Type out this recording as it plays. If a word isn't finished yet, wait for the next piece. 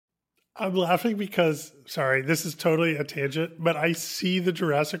I'm laughing because, sorry, this is totally a tangent, but I see the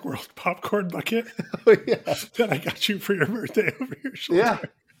Jurassic World popcorn bucket Oh, yeah. that I got you for your birthday over your shoulder. Yeah.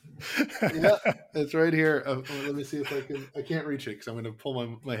 Yeah, it's right here. Let me see if I can't reach it because I'm going to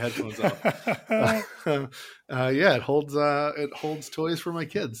pull my headphones off. Yeah, it holds toys for my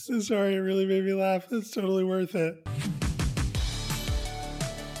kids. Sorry, it really made me laugh. It's totally worth it.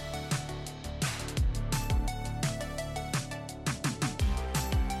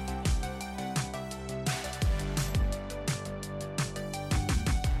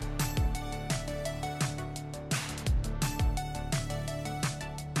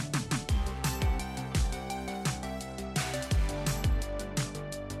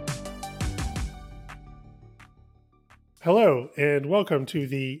 Hello, and welcome to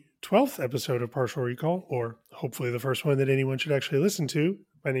the 12th episode of Partial Recall, or hopefully the first one that anyone should actually listen to.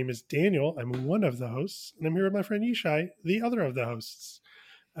 My name is Daniel. I'm one of the hosts, and I'm here with my friend Yishai, the other of the hosts.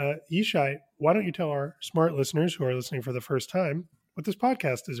 Yishai, why don't you tell our smart listeners who are listening for the first time what this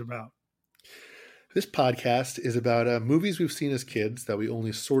podcast is about? This podcast is about movies we've seen as kids that we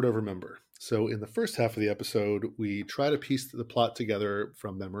only sort of remember. So in the first half of the episode, we try to piece the plot together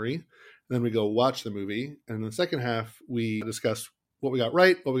from memory. Then we go watch the movie. And in the second half, we discuss what we got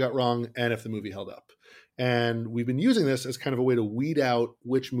right, what we got wrong, and if the movie held up. And we've been using this as kind of a way to weed out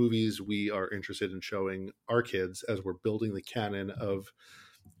which movies we are interested in showing our kids as we're building the canon of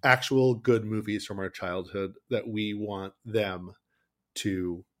actual good movies from our childhood that we want them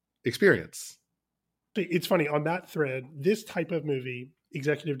to experience. It's funny, on that thread, this type of movie,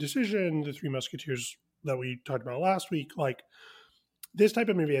 Executive Decision, The Three Musketeers that we talked about last week, like, this type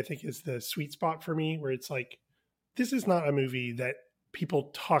of movie, I think, is the sweet spot for me, where it's like, this is not a movie that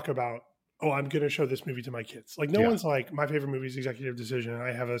people talk about, oh, I'm going to show this movie to my kids. Like, no one's like, my favorite movie is Executive Decision.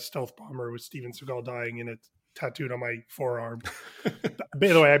 I have a stealth bomber with Steven Seagal dying and it's tattooed on my forearm. By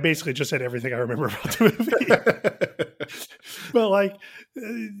the way, I basically just said everything I remember about the movie. But, like,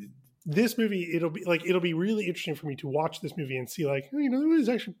 this movie, it'll be really interesting for me to watch this movie and see, like, oh, you know, the movie is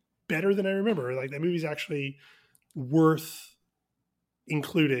actually better than I remember. Like, that movie's actually worth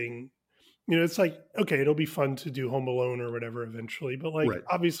including, you know, it's like, okay, it'll be fun to do Home Alone or whatever eventually, but like, right.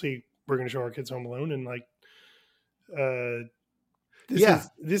 Obviously we're going to show our kids Home Alone, and like,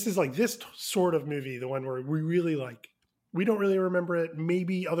 this is like this sort of movie, the one where we really like, we don't really remember it.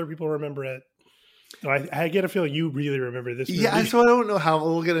 Maybe other people remember it. I get a feeling you really remember this movie. Yeah, so I don't know how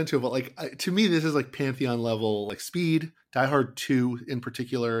we'll get into it, but like, to me, this is like Pantheon level, like Speed, Die Hard 2 in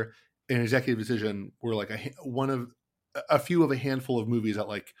particular, and Executive Decision were like a few of a handful of movies that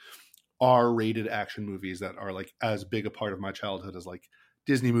like R-rated action movies that are like as big a part of my childhood as like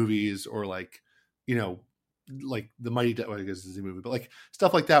Disney movies or like, you know, like the Mighty Ducks, I guess Disney movie, but like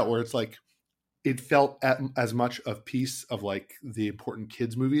stuff like that where it's like it felt as much of piece of like the important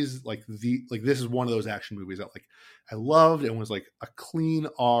kids movies. Like this is one of those action movies that like I loved and was like a clean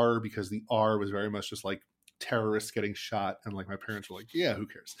R, because the R was very much just like terrorists getting shot, and like my parents were like, yeah, who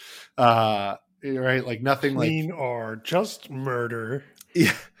cares? Right, like nothing clean like or just murder.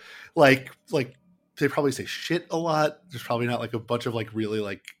 Yeah, like they probably say shit a lot. There's probably not like a bunch of like really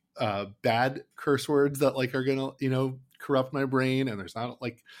like bad curse words that like are gonna, you know, corrupt my brain, and there's not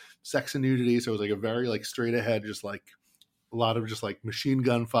like sex and nudity. So it was like a very like straight ahead, just like a lot of just like machine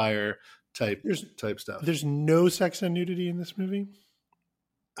gun fire type stuff. There's no sex and nudity in this movie.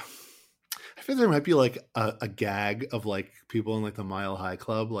 I feel there might be like a gag of like people in like the Mile High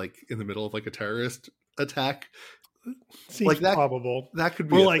Club, like in the middle of like a terrorist attack. Seems like that, probable. That could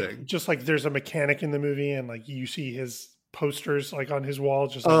be or like thing. Just like there's a mechanic in the movie, and like you see his posters like on his wall,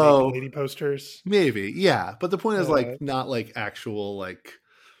 just like lady posters. Maybe, yeah. But the point is like not like actual like,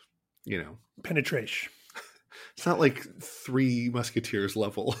 you know, penetration. It's not like Three Musketeers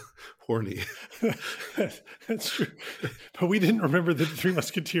level horny. That's true. But we didn't remember that Three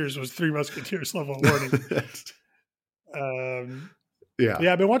Musketeers was Three Musketeers level horny. Yeah,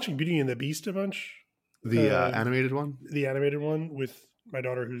 I've been watching Beauty and the Beast a bunch. The animated one? The animated one with my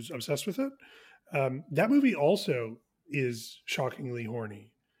daughter, who's obsessed with it. That movie also is shockingly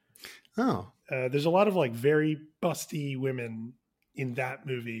horny. Oh. There's a lot of like very busty women in that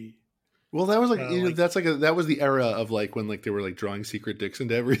movie. Well, that was like, you know, that's like that was the era of like when like they were like drawing secret dicks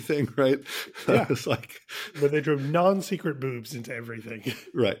into everything, right? Yeah, it's like where they drew non-secret boobs into everything,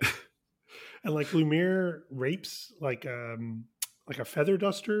 right? And like Lumiere rapes like a feather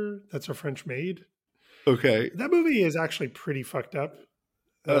duster that's a French maid. Okay, that movie is actually pretty fucked up.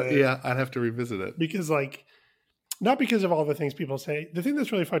 Yeah, I'd have to revisit it because like, not because of all the things people say. The thing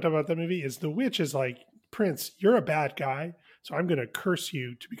that's really fucked up about that movie is the witch is like, Prince, you're a bad guy, so I'm going to curse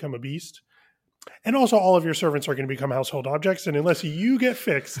you to become a beast. And also, all of your servants are going to become household objects, and unless you get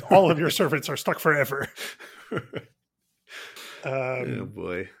fixed, all of your servants are stuck forever. Oh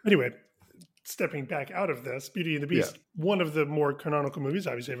boy. Anyway, stepping back out of this, Beauty and the Beast, one of the more canonical movies.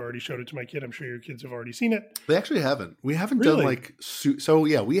 Obviously, I've already showed it to my kid. I'm sure your kids have already seen it. They actually haven't. We haven't Really? done like so.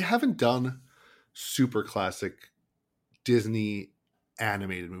 Yeah, we haven't done super classic Disney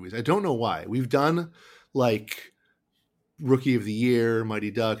animated movies. I don't know why. We've done like Rookie of the Year, Mighty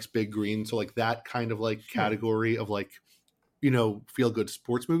Ducks, Big Green, so like that kind of like category of like, you know, feel good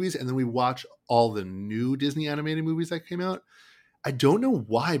sports movies, and then we watch all the new Disney animated movies that came out. I don't know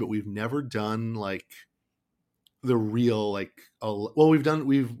why, but we've never done like the real like.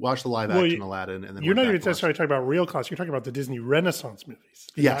 We've watched the live action Aladdin, and then you're not even necessarily talking about real classics. You're talking about the Disney Renaissance movies,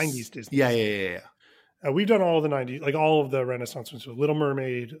 the 90s Disney. Yeah. We've done all of the 90s, like all of the Renaissance ones. So Little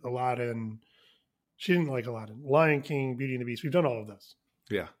Mermaid, Aladdin. She didn't like Aladdin. Lion King, Beauty and the Beast. We've done all of those.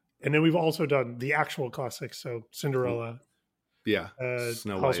 Yeah. And then we've also done the actual classics. So Cinderella. Yeah.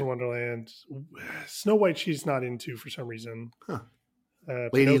 Snow House White. of Wonderland. Snow White she's not into for some reason. Huh.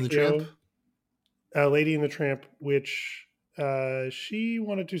 Lady and the Tramp. Lady and the Tramp, which she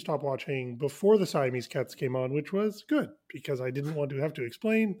wanted to stop watching before the Siamese Cats came on, which was good because I didn't want to have to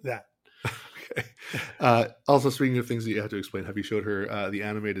explain that. Okay. Also, speaking of things that you have to explain, have you showed her the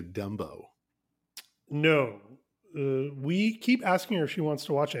animated Dumbo? No. We keep asking her if she wants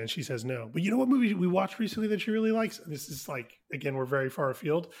to watch it, and she says no. But you know what movie we watched recently that she really likes? This is like, again, we're very far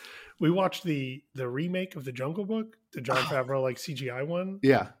afield. We watched the remake of The Jungle Book, the Jon Favreau like CGI one.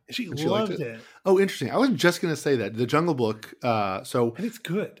 Yeah. And she loved it. Oh, interesting. I was just going to say that. The Jungle Book, and it's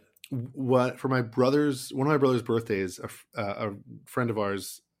good. One of my brother's birthdays, a friend of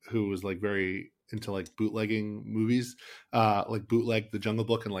ours who was like very into like bootlegging movies, like bootleg The Jungle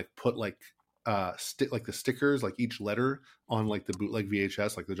Book and like put like like the stickers, like each letter on like the bootleg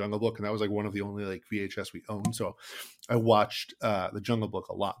VHS, like The Jungle Book, and that was like one of the only like VHS we owned. So I watched The Jungle Book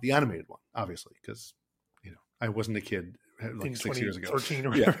a lot, the animated one, obviously, because you know I wasn't a kid like 6 years ago. 13 or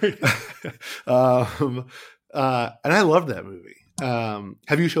whatever. And I loved that movie.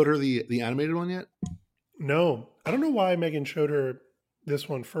 Have you showed her the animated one yet? No, I don't know why Megan showed her this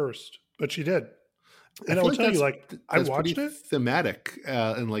one first, but she did. And I will tell you, like, I watched it. Thematic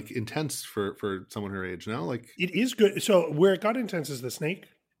and like intense for someone her age. No, like it is good. So where it got intense is the snake.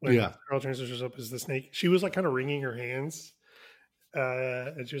 When Yeah. Carl turns herself up as the snake, she was like kind of wringing her hands,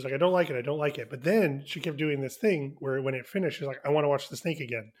 and she was like, "I don't like it. I don't like it." But then she kept doing this thing where when it finished, she's like, "I want to watch the snake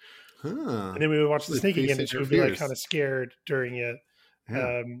again." And then we would watch the snake again, and she would be like kind of scared during it.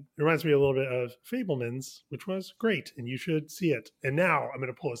 Yeah. It reminds me a little bit of Fabelmans, which was great, and you should see it. And now I'm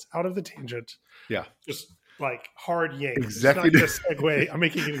going to pull us out of the tangent. Yeah. Just like hard yank. Executive. It's not just segue. I'm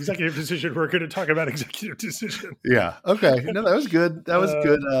making an executive decision. We're going to talk about executive decision. Yeah. Okay. No, that was good. That was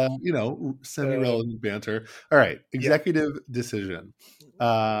good. Semi-relevant banter. All right. Executive decision.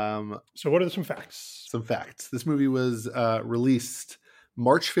 So what are some facts? Some facts. This movie was released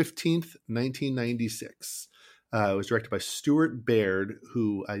March 15th, 1996. It was directed by Stuart Baird,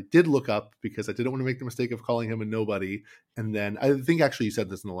 who I did look up because I didn't want to make the mistake of calling him a nobody. And then I think actually you said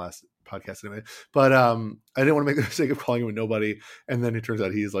this in the last podcast anyway, but I didn't want to make the mistake of calling him a nobody. And then it turns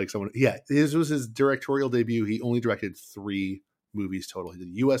out he's like someone. Yeah, this was his directorial debut. He only directed 3 movies total. He did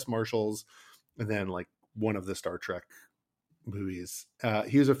U.S. Marshals, and then like one of the Star Trek movies.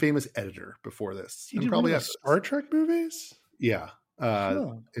 He was a famous editor before this. He did probably have Star Trek movies. Yeah,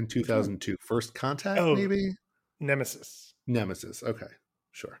 in 2002, First Contact, maybe. Nemesis. Okay,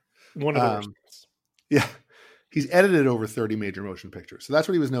 sure. One of the worst ones. Yeah. He's edited over 30 major motion pictures. So that's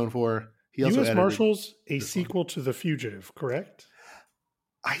what he was known for. He also U.S. Marshals, a sequel to The Fugitive, correct?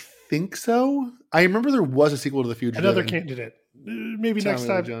 I think so. I remember there was a sequel to The Fugitive. Another candidate. Maybe next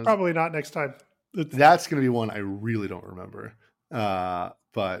time. Jones. Probably not next time. That's going to be one I really don't remember.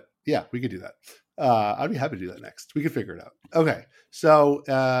 But yeah, we could do that. I'd be happy to do that next. We could figure it out. Okay. So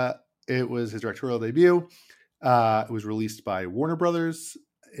it was his directorial debut. It was released by Warner Brothers.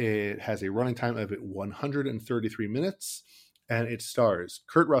 It has a running time of 133 minutes, and it stars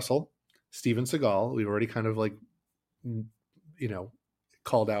Kurt Russell, Steven Seagal. We've already kind of like,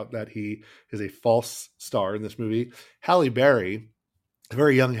 called out that he is a false star in this movie. Halle Berry, a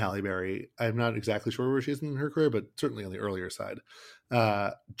very young Halle Berry. I'm not exactly sure where she is in her career, but certainly on the earlier side.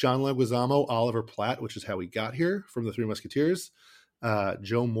 John Leguizamo, Oliver Platt, which is how we got here from The Three Musketeers.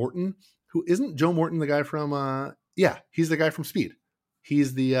 Joe Morton. Who isn't Joe Morton the guy from he's the guy from Speed.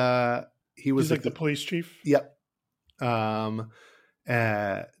 He's the he's like the police chief. Yep.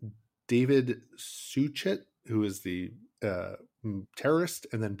 David Suchet, who is the terrorist,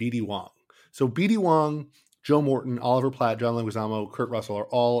 and then B.D. Wong. So B.D. Wong, Joe Morton, Oliver Platt, John Leguizamo, Kurt Russell are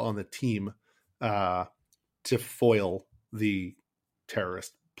all on the team to foil the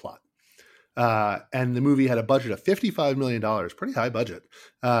terrorist plot. And the movie had a budget of $55 million, pretty high budget,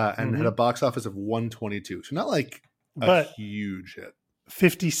 and had a box office of 122. So not like a huge hit.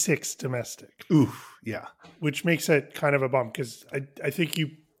 56 domestic. Oof, yeah. Which makes it kind of a bump because I think you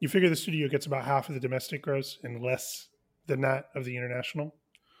figure the studio gets about half of the domestic gross and less than that of the international.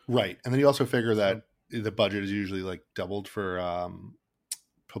 Right. And then you also figure that the budget is usually like doubled for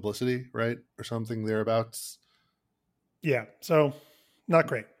publicity, right? Or something thereabouts. Yeah. So not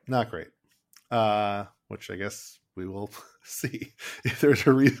great. Not great. Which I guess we will see if there's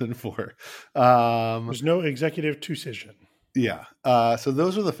a reason for. There's no executive decision. Yeah. So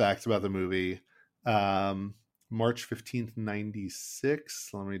those are the facts about the movie. March 15th, 96.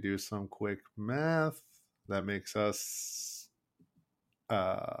 Let me do some quick math. That makes us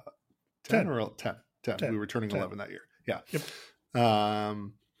 10 or 10. 10. We were turning 11 that year. Yeah. Yep.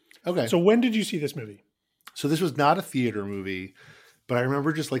 Okay. So when did you see this movie? So this was not a theater movie, but I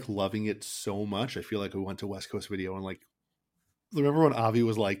remember just like loving it so much. I feel like we went to West Coast Video and like, remember when Avi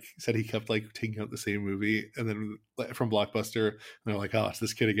was like, said he kept like taking out the same movie and then from Blockbuster, and they're like, oh, it's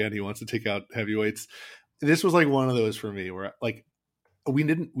this kid again. He wants to take out heavyweights. This was like one of those for me where like we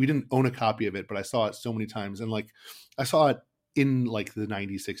didn't own a copy of it, but I saw it so many times, and like I saw it in like the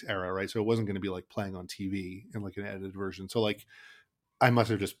 96 era, right? So it wasn't going to be like playing on TV in like an edited version. So like I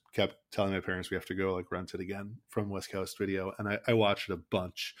must have just kept telling my parents we have to go like rent it again from West Coast Video, and I watched it a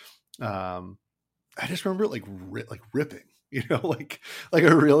bunch. I just remember it like ripping, you know, like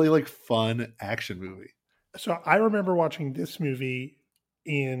a really like fun action movie. So I remember watching this movie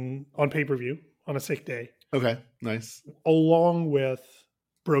on pay-per-view on a sick day. Okay, nice. Along with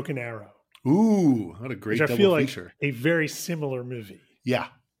Broken Arrow. Ooh, what a great double feature. Like a very similar movie. Yeah.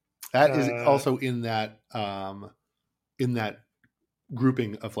 That is also in that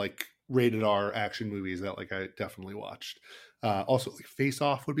grouping of like rated R action movies that like I definitely watched. Also like Face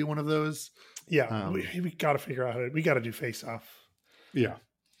Off would be one of those. Yeah. We got to figure out we got to do Face Off. Yeah.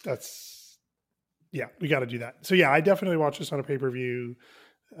 We got to do that. So yeah, I definitely watched this on a pay-per-view.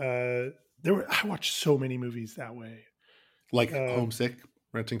 I watched so many movies that way. Like Homesick,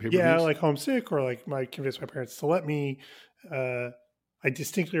 renting pay-per-views? Yeah, like Homesick, or like convinced my parents to let me. I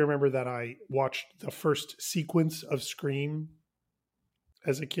distinctly remember that I watched the first sequence of Scream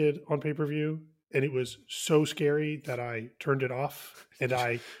as a kid on pay-per-view, and it was so scary that I turned it off.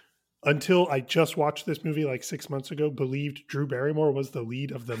 And until I just watched this movie like 6 months ago, believed Drew Barrymore was the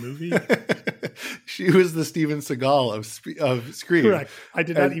lead of the movie. She was the Steven Seagal of Scream. Correct. I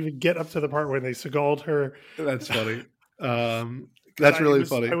did not even get up to the part where they Seagal'd her. That's funny. That's really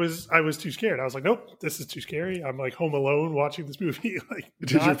funny. I was too scared. I was like, nope, this is too scary. I'm like home alone watching this movie. Like,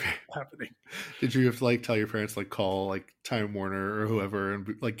 happening. Did you have to like tell your parents like call like Time Warner or whoever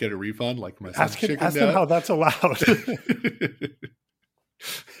and like get a refund? Like my son's ask them how that's allowed.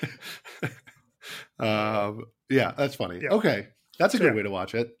 Yeah, that's funny. Yeah. Okay, that's a good way to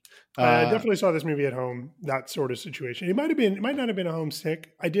watch it. I definitely saw this movie at home. That sort of situation. It might not have been a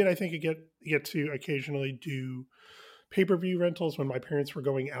Homesick. I think get to occasionally do pay-per-view rentals when my parents were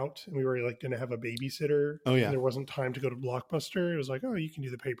going out and we were like going to have a babysitter. Oh yeah, and there wasn't time to go to Blockbuster. It was like, oh, you can do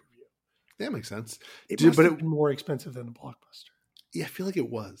the pay-per-view. That makes sense. It must have been more expensive than the Blockbuster. Yeah, I feel like it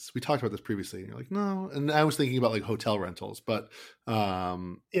was. We talked about this previously, and you're like, no. And I was thinking about like hotel rentals, but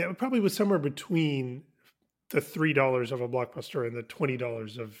it probably was somewhere between the $3 of a Blockbuster and the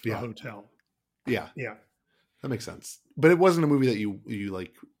 $20 of a hotel. Yeah, yeah, that makes sense. But it wasn't a movie that you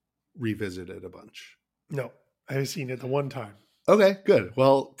like revisited a bunch. No, I've seen it the one time. Okay, good.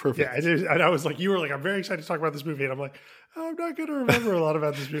 Well, perfect. Yeah, it is. And I was like, you were like, I'm very excited to talk about this movie, and I'm like, I'm not going to remember a lot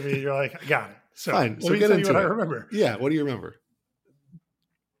about this movie. And you're like, I got it. So fine. Let me tell you what I remember. Yeah, what do you remember?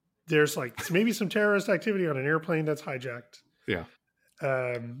 There's like maybe some terrorist activity on an airplane that's hijacked. Yeah.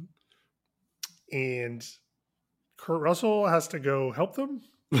 And Kurt Russell has to go help them.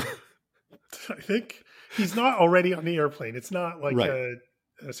 I think he's not already on the airplane. It's not like a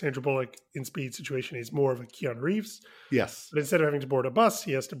Sandra Bullock in Speed situation. He's more of a Keanu Reeves. Yes. But instead of having to board a bus,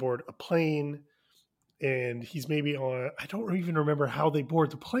 he has to board a plane. And he's maybe on, I don't even remember how they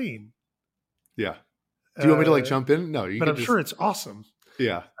board the plane. Yeah. Do you want me to like jump in? No, but I'm sure it's awesome.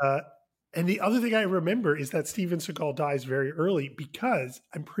 Yeah. And the other thing I remember is that Steven Seagal dies very early because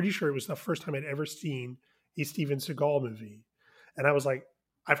I'm pretty sure it was the first time I'd ever seen a Steven Seagal movie. And I was like,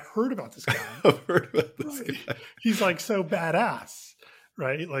 I've heard about this guy. I've heard about this guy. He's like so badass,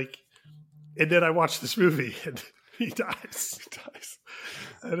 right? Like, and then I watched this movie and he dies.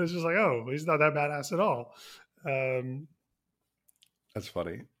 And it's just like, oh, he's not that badass at all. That's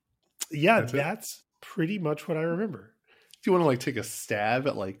funny. Yeah, that's pretty much what I remember. you want to like take a stab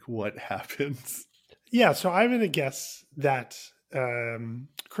at like what happens? Yeah, so I'm going to guess that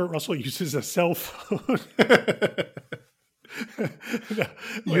Kurt Russell uses a cell phone.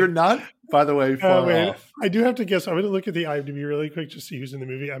 No, You're not, by the way, far off. I do have to guess. I'm going to look at the IMDb really quick just to see who's in the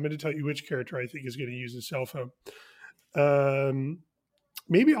movie. I'm going to tell you which character I think is going to use a cell phone.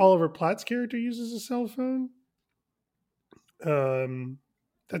 Maybe Oliver Platt's character uses a cell phone.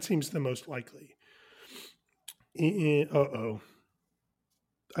 That seems the most likely.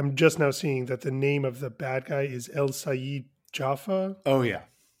 I'm just now seeing that the name of the bad guy is El Sayed Jaffa. Oh yeah,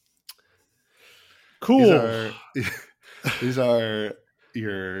 cool. These are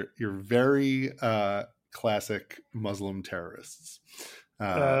your very classic Muslim terrorists.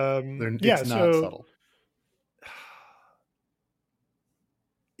 It's not subtle.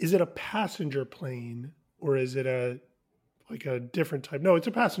 Is it a passenger plane or is it a different type? No, it's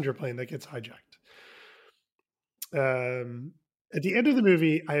a passenger plane that gets hijacked. At the end of the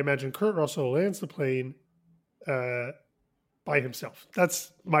movie, I imagine Kurt Russell lands the plane by himself.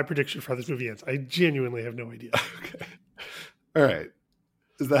 That's my prediction for how this movie ends. I genuinely have no idea. Okay. All right.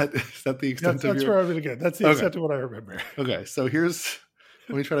 Is that the extent of that's where I'm going to go. That's the extent of what I remember. Okay. So let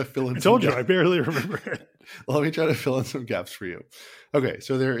me try to fill in. I told you, I barely remember it. Let me try to fill in some gaps for you. Okay.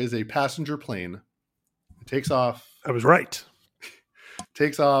 So there is a passenger plane. It takes off. I was right.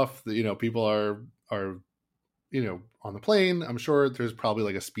 Takes off. People are on the plane. I'm sure there's probably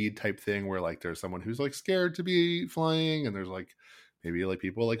like a speed type thing where like there's someone who's like scared to be flying, and there's like maybe like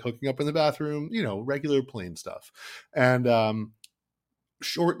people like hooking up in the bathroom, regular plane stuff. And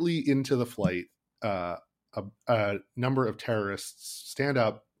shortly into the flight, a number of terrorists stand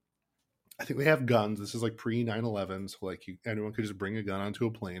up. I think they have guns. This is like pre 9/11, so like anyone could just bring a gun onto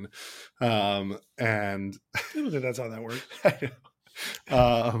a plane. And I don't think that's how that works.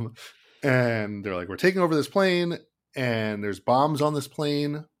 And they're like, we're taking over this plane, and there's bombs on this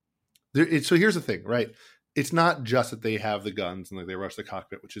plane. So here's the thing, right? It's not just that they have the guns and like they rush the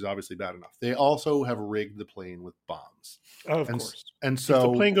cockpit, which is obviously bad enough. They also have rigged the plane with bombs. Oh, of course. And so if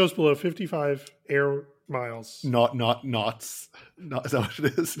the plane goes below 55 air miles. Knots. Not, is that what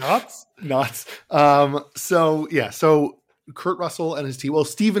it is? Knots. So Kurt Russell and his team, well,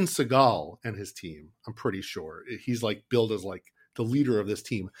 Steven Seagal and his team, I'm pretty sure he's like billed as like the leader of this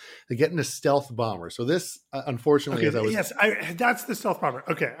team. They get in a stealth bomber. So this, unfortunately, that's the stealth bomber.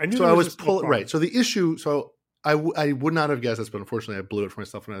 Okay, I knew. So I was right. So the issue. So I would not have guessed this, but unfortunately, I blew it for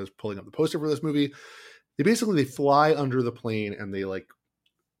myself when I was pulling up the poster for this movie. They fly under the plane and they like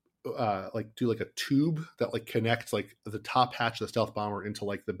do like a tube that like connects like the top hatch of the stealth bomber into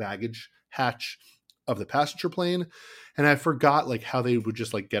like the baggage hatch of the passenger plane. And I forgot like how they would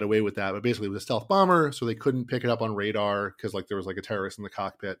just like get away with that, but basically it was a stealth bomber, so they couldn't pick it up on radar because like there was like a terrorist in the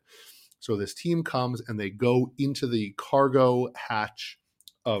cockpit. So this team comes and they go into the cargo hatch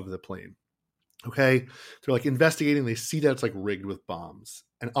of the plane. Okay, they're like investigating. They see that it's like rigged with bombs,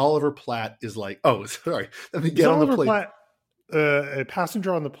 and Oliver Platt is like, "Oh, sorry." Let me get on the plane. Platt, a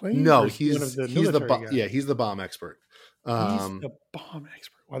passenger on the plane? No, he's the bomb expert. He's the bomb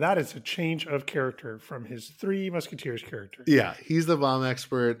expert. Well, that is a change of character from his Three Musketeers character. Yeah, he's the bomb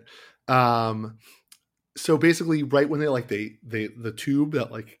expert. So basically, right when they the tube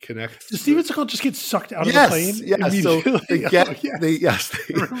that like connects, does Steven Seagal just get sucked out of the plane? Yeah, so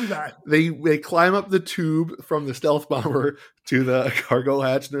they climb up the tube from the stealth bomber to the cargo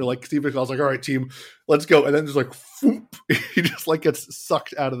hatch, and they're like, Steven Seagal's like, "All right, team, let's go," and then there's like, whoop, he just like gets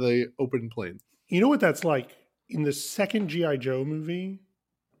sucked out of the open plane. You know what that's like in the second G.I. Joe movie?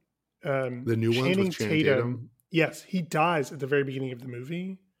 The new ones with Channing Tatum. Yes, he dies at the very beginning of the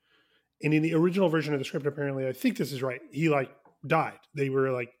movie. And in the original version of the script, apparently, I think this is right, he like died. They were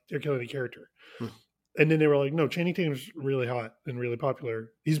like, they're killing the character. And then they were like, no, Channing Tatum's really hot and really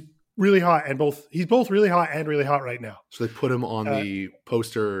popular. He's really hot and he's both really hot and really hot right now. So they put him on the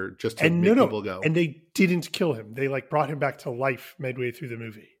poster just to make people go. And they didn't kill him. They like brought him back to life midway through the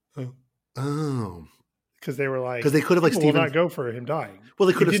movie. Oh. Because they were like, because they could have like Steven not go for him dying. Well,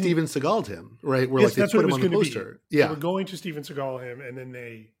 they could have Steven Seagal'd him, right? Where like they put him on the poster. Yeah, they were going to Steven Seagal him, and then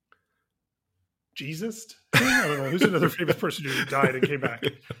they Jesus'd him? I don't know who's another famous person who died and came back.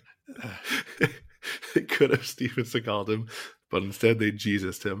 They could have Steven Seagal'd him, but instead they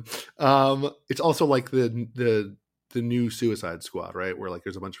Jesus'd him. It's also like the new Suicide Squad, right? Where like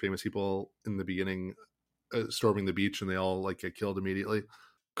there's a bunch of famous people in the beginning storming the beach, and they all like get killed immediately.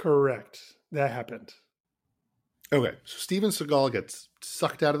 Correct. That happened. Okay, so Steven Seagal gets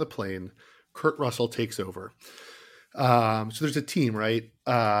sucked out of the plane. Kurt Russell takes over. So there's a team, right?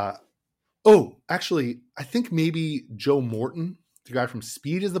 Actually, I think maybe Joe Morton, the guy from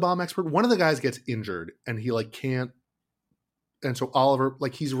Speed, is the bomb expert. One of the guys gets injured, and he like can't and so Oliver,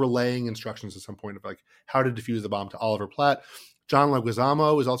 like he's relaying instructions at some point of like how to defuse the bomb to Oliver Platt. John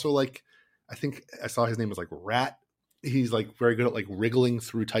Leguizamo is also like, I think I saw his name was like Rat. He's like very good at like wriggling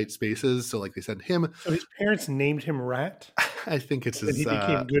through tight spaces. So like they said him. So his parents named him Rat? I think it's his. And he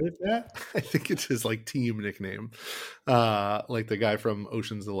became good at that? I think it's his like team nickname. Like the guy from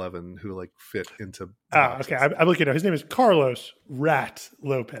Ocean's 11 who like fit into. Okay. I'm looking at his name is Carlos Rat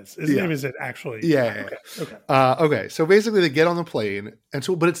Lopez. His name isn't actually. Yeah. Okay. Okay. So basically they get on the plane and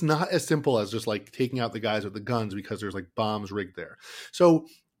so, but it's not as simple as just like taking out the guys with the guns because there's like bombs rigged there. So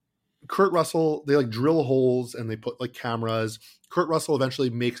Kurt Russell, they like drill holes and they put like cameras. Kurt Russell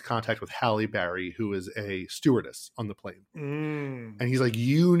eventually makes contact with Halle Berry, who is a stewardess on the plane. And he's like,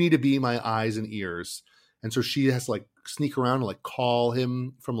 you need to be my eyes and ears. And so she has to like sneak around and like call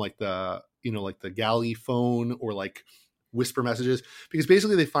him from like the, you know, like the galley phone or like whisper messages. Because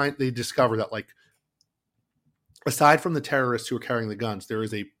basically they discover that like, aside from the terrorists who are carrying the guns, there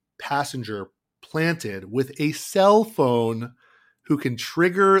is a passenger planted with a cell phone who can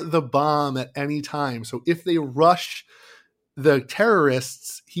trigger the bomb at any time. So if they rush the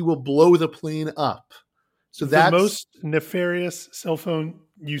terrorists, he will blow the plane up. So that's the most nefarious cell phone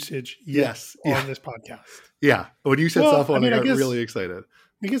usage on this podcast. Yeah. When you said cell phone, I got really excited.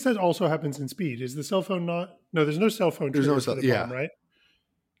 I guess that also happens in Speed. Is the cell phone not? No, there's no cell phone. There's no cell. Bomb, right?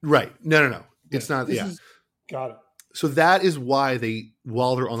 Right. No. It's not. Got it. So that is why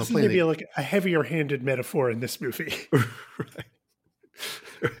while they're on the plane, maybe like a heavier-handed metaphor in this movie. Right.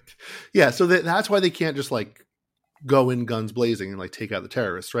 Yeah, so that's why they can't just like go in guns blazing and like take out the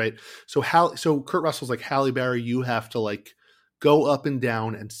terrorists, right? So Kurt Russell's like, Halle Berry, you have to like go up and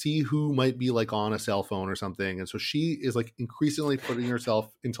down and see who might be like on a cell phone or something. And so she is like increasingly putting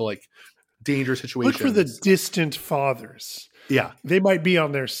herself into like dangerous situations. Look for the distant fathers. Yeah, they might be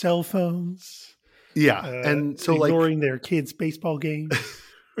on their cell phones. Yeah, and so ignoring their kids' baseball games.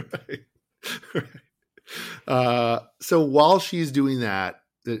 Right. So while she's doing that,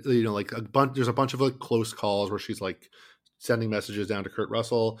 you know, like there's a bunch of like close calls where she's like sending messages down to Kurt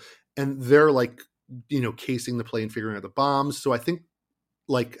Russell, and they're like, you know, casing the plane, figuring out the bombs. So I think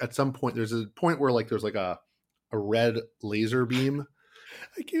like at some point there's a point where like there's like a red laser beam.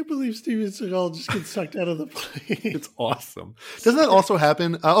 I can't believe Steven Seagal just gets sucked out of the plane. It's awesome. Doesn't that also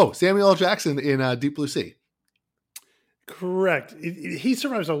happen? Samuel L. Jackson in Deep Blue Sea. Correct. He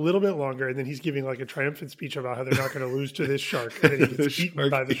survives a little bit longer, and then he's giving like a triumphant speech about how they're not going to lose to this shark, and then he gets eaten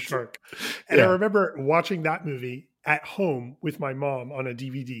by the shark. And I remember watching that movie at home with my mom on a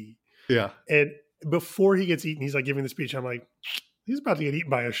DVD. Yeah. And before he gets eaten, he's like giving the speech. I'm like, he's about to get eaten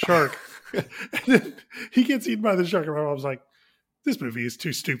by a shark. And then he gets eaten by the shark, and my mom's like, this movie is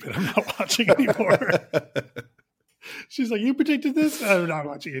too stupid. I'm not watching anymore. She's like, you predicted this? I'm not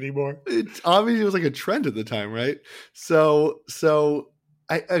watching anymore. It's obviously, it was like a trend at the time, right? So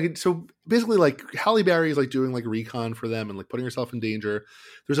basically like Halle Berry is like doing like recon for them and like putting herself in danger.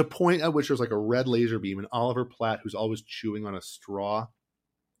 There's a point at which there's like a red laser beam, and Oliver Platt, who's always chewing on a straw,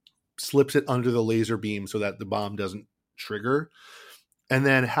 slips it under the laser beam so that the bomb doesn't trigger. And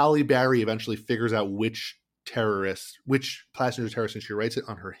then Halle Berry eventually figures out which passenger terrorist, and she writes it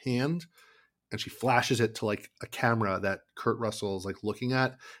on her hand. And she flashes it to like a camera that Kurt Russell is like looking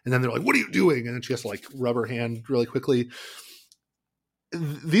at. And then they're like, what are you doing? And then she has to like rub her hand really quickly.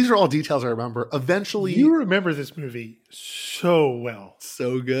 These are all details I remember. Eventually. You remember this movie so well.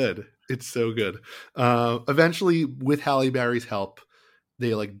 So good. It's so good. Eventually, with Halle Berry's help,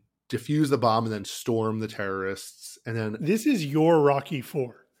 they like defuse the bomb and then storm the terrorists. And then. This is your Rocky IV.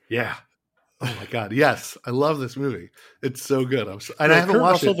 Yeah. Oh my God! Yes, I love this movie. It's so good. I haven't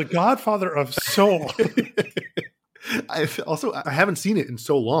watched it. The Godfather of Soul. I haven't seen it in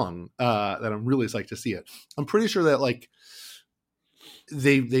so long that I'm really psyched to see it. I'm pretty sure that like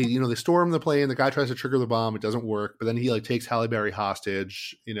they storm the plane. The guy tries to trigger the bomb. It doesn't work. But then he like takes Halle Berry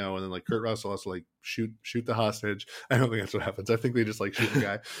hostage. You know, and then like Kurt Russell has to like shoot the hostage. I don't think that's what happens. I think they just like shoot the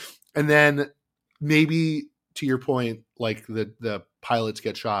guy, and then maybe. To your point, like the pilots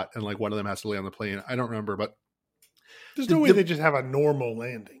get shot and like one of them has to lay on the plane. I don't remember, but there's no way they just have a normal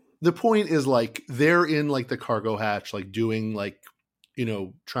landing. The point is like they're in like the cargo hatch, like doing like, you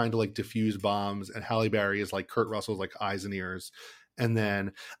know, trying to like defuse bombs, and Halle Berry is like Kurt Russell's like eyes and ears. And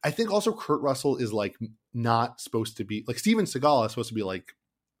then I think also Kurt Russell is like not supposed to be like Steven Seagal is supposed to be like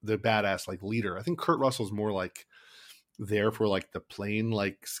the badass like leader. I think Kurt Russell's more like there for like the plane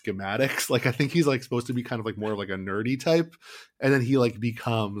like schematics. Like I think he's like supposed to be kind of like more of like a nerdy type, and then he like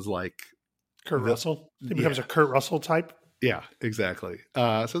becomes like Kurt Russell. He becomes a Kurt Russell type. Yeah, exactly.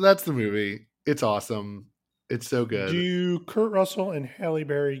 So that's the movie. It's awesome. It's so good. Do Kurt Russell and Halle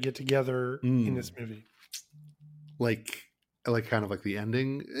Berry get together in this movie? Like like kind of like the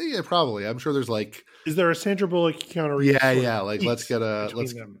ending. Yeah, probably. I'm sure there's like, Is there a Sandra Bullock, Keanu Reeves? yeah. Like let's get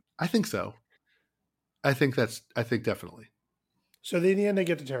between them? I think so. I think definitely. So in the end, they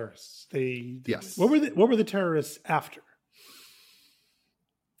get the terrorists. Yes. What were the terrorists after?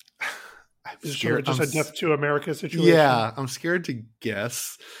 Is it sort of just a death to America situation? Yeah, I'm scared to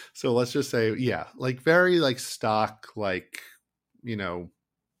guess. So let's just say, yeah, like very like stock, like, you know,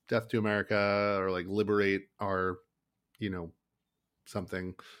 death to America or like liberate our, you know,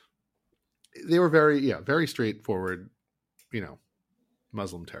 something. They were very straightforward, you know,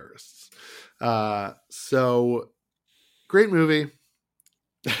 Muslim terrorists. So great movie.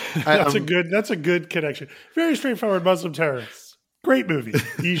 That's a good connection. Very straightforward Muslim terrorists. Great movie.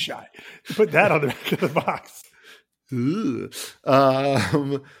 Yishai. Put that on the back of the box.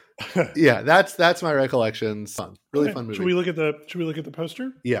 Yeah, that's my recollections. Fun. Really fun movie. Should we look at the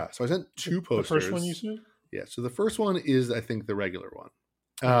poster? Yeah. So I sent two posters. The first one you said? Yeah. So the first one is, I think, the regular one.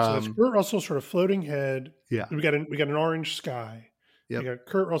 So it's Kurt Russell's sort of floating head. Yeah. We got an orange sky. Yep. We got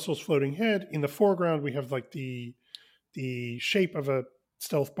Kurt Russell's floating head. In the foreground, we have like the shape of a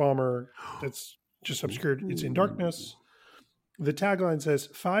stealth bomber that's just obscured. It's in darkness. The tagline says,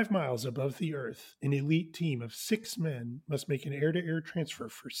 5 miles above the earth, an elite team of 6 men must make an air-to-air transfer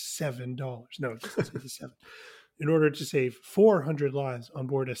for $7. No, it doesn't say the 7. In order to save 400 lives on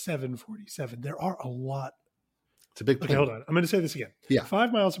board a 747. There are a lot. It's a big plane. Okay, hold on. I'm going to say this again. Yeah.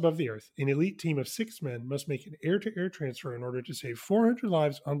 5 miles above the earth, an elite team of 6 men must make an air-to-air transfer in order to save 400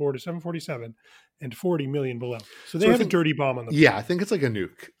 lives on board a 747 and 40 million below. So they have a dirty bomb on the plane. Yeah, I think it's like a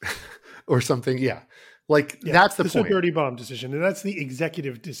nuke or something. Yeah. Like, that's the point. It's a dirty bomb decision, and that's the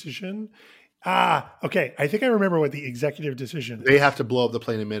executive decision. Okay. I think I remember what the executive decision is. They have to blow up the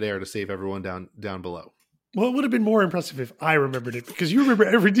plane in midair to save everyone down below. Well, it would have been more impressive if I remembered it, because you remember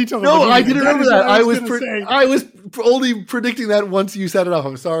every detail. No, I didn't remember that. I was only predicting that once you set it up.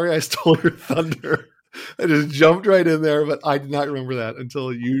 I'm sorry, I stole your thunder. I just jumped right in there, but I did not remember that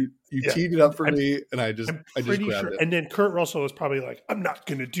until you teed it up for me, and I just grabbed it. And then Kurt Russell is probably like, "I'm not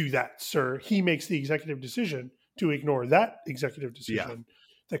going to do that, sir." He makes the executive decision to ignore that executive decision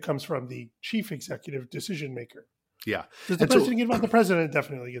that comes from the chief executive decision maker. Yeah. Does the president get involved? The president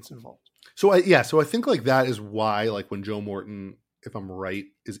definitely gets involved. So I think like that is why, like, when Joe Morton, if I'm right,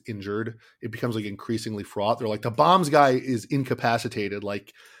 is injured, it becomes like increasingly fraught. They're like, the bombs guy is incapacitated.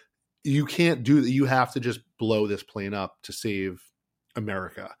 Like, you can't do that. You have to just blow this plane up to save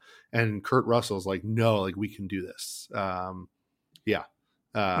America. And Kurt Russell's like, no, like, we can do this. That's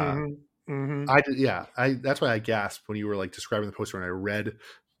why I gasped when you were like describing the poster and I read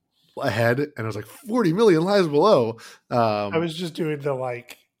ahead and I was like, 40 million lives below. I was just doing the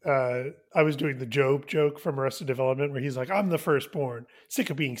Job joke from Arrested Development where he's like, I'm the firstborn,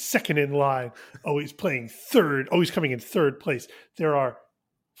 sick of being second in line, always playing third, always coming in third place. There are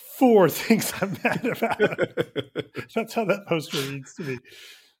 4 things I'm mad about. That's how that poster reads to me.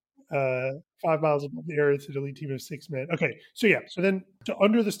 5 miles above the earth, an elite team of 6 men. Okay, so then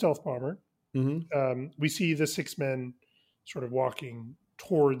under the stealth bomber, we see the 6 men sort of walking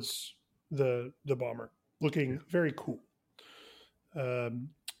towards the bomber, looking very cool.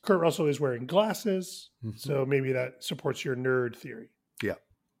 Kurt Russell is wearing glasses, so maybe that supports your nerd theory. Yeah.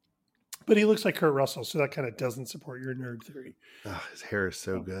 But he looks like Kurt Russell, so that kind of doesn't support your nerd theory. Oh, his hair is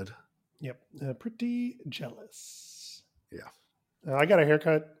so good. Yep. Pretty jealous. Yeah. I got a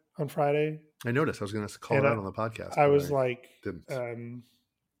haircut on Friday. I noticed. I was going to call it out on the podcast. I was didn't.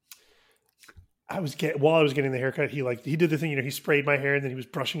 While I was getting the haircut, he did the thing, he sprayed my hair and then he was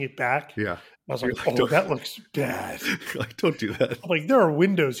brushing it back. Yeah. I was like, that looks bad. Like, don't do that. I'm like, there are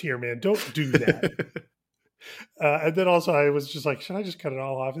windows here, man. Don't do that. And then also I was just like, should I just cut it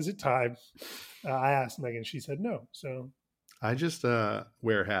all off? Is it time? I asked Megan. She said no. So I just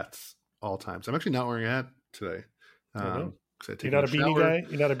wear hats all times. I'm actually not wearing a hat today. You're not a beanie guy?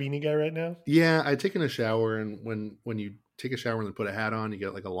 You're not a beanie guy right now? Yeah, I'd taken a shower, and when you take a shower and then put a hat on, you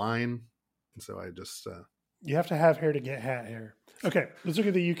get like a line. And so I just... You have to have hair to get hat hair. Okay, let's look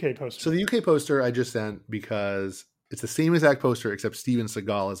at the UK poster. So the UK poster I just sent because it's the same exact poster except Steven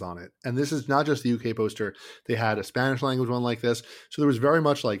Seagal is on it. And this is not just the UK poster. They had a Spanish language one like this. So there was very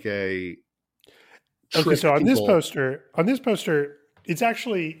much like a... Okay, so on this poster,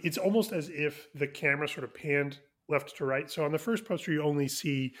 it's almost as if the camera sort of panned left to right. So on the first poster, you only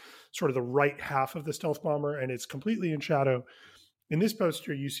see sort of the right half of the stealth bomber, and it's completely in shadow. In this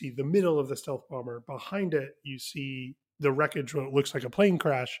poster, you see the middle of the stealth bomber. Behind it, you see the wreckage, what looks like a plane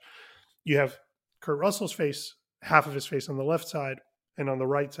crash. You have Kurt Russell's face, half of his face on the left side, and on the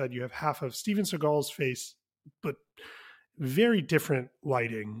right side, you have half of Steven Seagal's face, but very different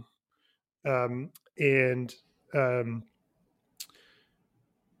lighting.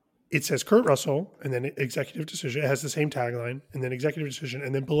 it says Kurt Russell and then executive decision. It has the same tagline and then executive decision.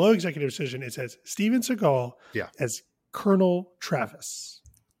 And then below executive decision, it says Steven Seagal as Colonel Travis.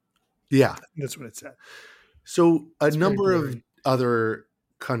 Yeah. That's what it said. So a number of other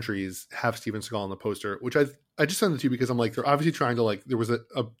countries have Steven Seagal on the poster, which I just sent it to you because I'm like, they're obviously trying to like, there was a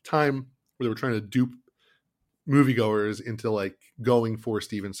time where they were trying to dupe moviegoers into like going for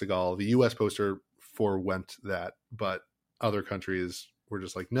Steven Seagal. The US poster forewent that, but other countries were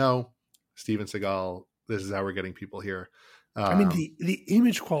just like, no, Steven Seagal, this is how we're getting people here. I mean, the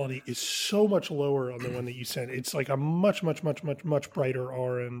image quality is so much lower on the one that you sent. It's like a much brighter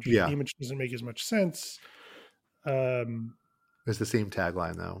orange. Yeah. The image doesn't make as much sense. It's the same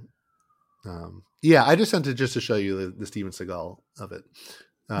tagline though. Yeah, I just sent it just to show you the Steven Seagal of it.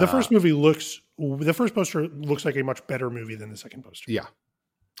 The first poster looks like a much better movie than the second poster. Yeah.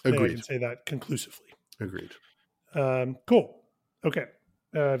 Agreed. I can say that conclusively. Agreed. Cool. Okay.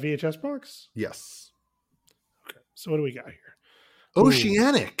 VHS box? Yes. Okay. So what do we got here?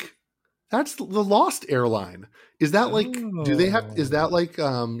 Oceanic. Ooh. That's the Lost airline. Is that like, do they have, is that like,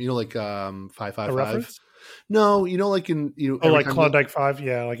 555? No, like in, like Klondike 5.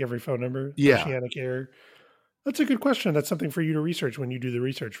 Yeah. Like every phone number. Yeah. Oceanic Air. That's a good question. That's something for you to research when you do the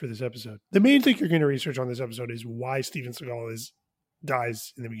research for this episode. The main thing you're going to research on this episode is why Steven Seagal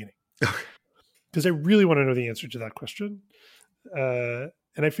dies in the beginning. Because I really want to know the answer to that question.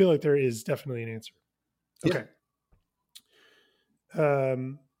 And I feel like there is definitely an answer. Okay. Yeah.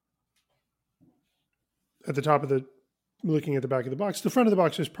 At the top of looking at the back of the box, the front of the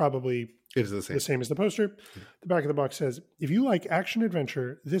box is probably the same as the poster. Yeah. The back of the box says, if you like action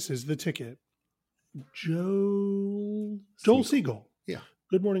adventure, this is the ticket. Joel Siegel. Yeah.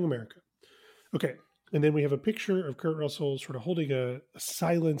 Good Morning America. Okay. And then we have a picture of Kurt Russell sort of holding a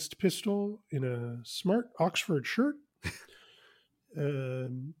silenced pistol in a smart Oxford shirt.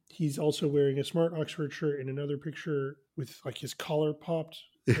 He's also wearing a smart Oxford shirt in another picture with like his collar popped.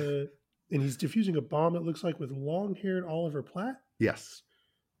 And he's defusing a bomb, it looks like, with long-haired Oliver Platt. Yes.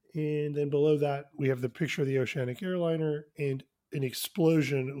 And then below that, we have the picture of the Oceanic airliner and an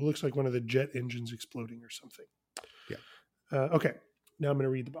explosion. It looks like one of the jet engines exploding or something. Yeah. Okay. Now I'm going to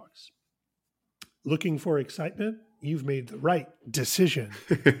read the box. Looking for excitement? You've made the right decision.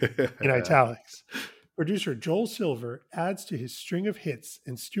 In italics. Producer Joel Silver adds to his string of hits,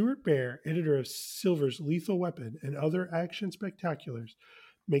 and Stuart Baer, editor of Silver's Lethal Weapon and other action spectaculars,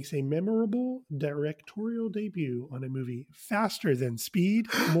 makes a memorable directorial debut on a movie faster than Speed,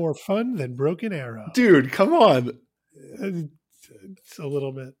 more fun than Broken Arrow. Dude, come on. It's a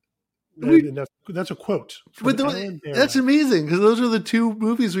little bit. That's a quote. But that's amazing because those are the two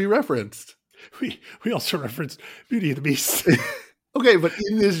movies we referenced. We also referenced Beauty and the Beast. Okay, but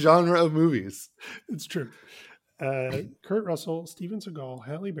in this genre of movies. It's true. Kurt Russell, Steven Seagal,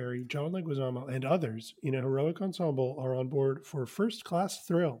 Halle Berry, John Leguizamo, and others in a heroic ensemble are on board for first-class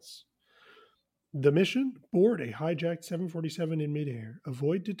thrills. The mission? Board a hijacked 747 in midair,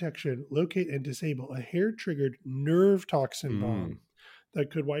 avoid detection, locate and disable a hair-triggered nerve toxin bomb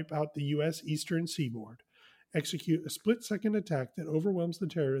that could wipe out the U.S. eastern seaboard, execute a split-second attack that overwhelms the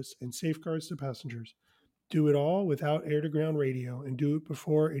terrorists and safeguards the passengers, do it all without air-to-ground radio, and do it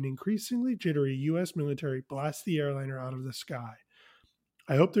before an increasingly jittery U.S. military blasts the airliner out of the sky.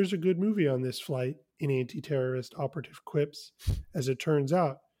 I hope there's a good movie on this flight, an anti-terrorist operative quips. As it turns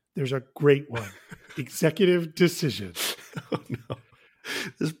out, there's a great one. Executive decision. Oh, no.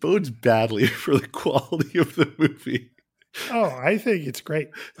 This bodes badly for the quality of the movie. Oh, I think it's great.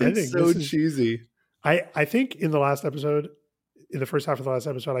 It's so cheesy. I think in the last episode, in the first half of the last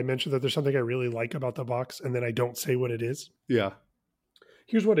episode, I mentioned that there's something I really like about the box, and then I don't say what it is. Yeah.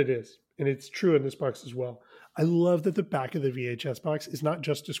 Here's what it is, and it's true in this box as well. I love that the back of the VHS box is not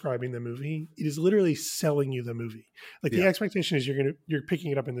just describing the movie; it is literally selling you the movie. Like the expectation is you're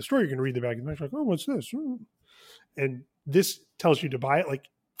picking it up in the store, you're going to read the back, and you're like, oh, what's this? And this tells you to buy it. Like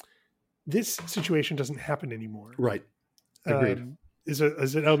this situation doesn't happen anymore. Right. Agreed. Is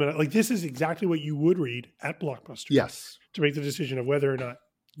an element like this is exactly what you would read at Blockbuster. Yes. To make the decision of whether or not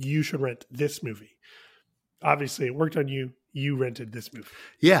you should rent this movie. Obviously, it worked on you. You rented this movie.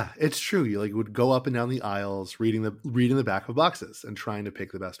 Yeah, it's true. You like would go up and down the aisles, reading the back of boxes and trying to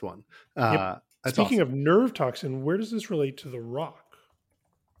pick the best one. Yep. Speaking of nerve toxin, where does this relate to The Rock?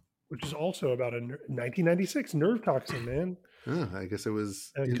 Which is also about a 1996 nerve toxin, man. Oh, I guess it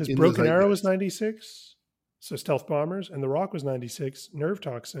was because Broken Arrow was 96. So Stealth Bombers, and The Rock was 96. Nerve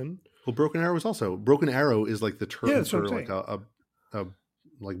toxin. Well, Broken Arrow is like the term for like a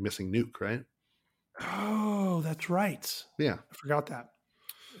like missing nuke, right? Oh, that's right. Yeah, I forgot that.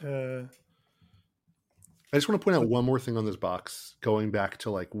 I just want to point out one more thing on this box, going back to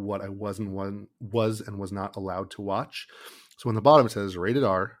like what I was and was not allowed to watch. So on the bottom it says rated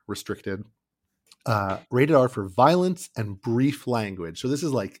R, restricted, rated R for violence and brief language. So this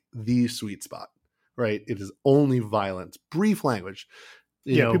is like the sweet spot, right? It is only violence, brief language.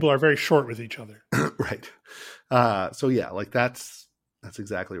 You know, people are very short with each other. right. So yeah, like that's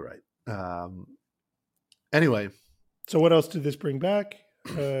exactly right. Anyway. So what else did this bring back?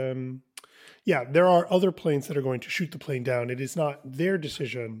 Yeah, there are other planes that are going to shoot the plane down. It is not their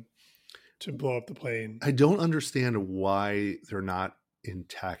decision to blow up the plane. I don't understand why they're not in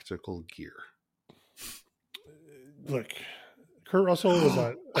tactical gear. Look, Kurt Russell was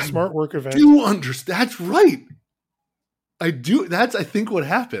a smart work event. Do understand? That's right. I do. That's, I think, what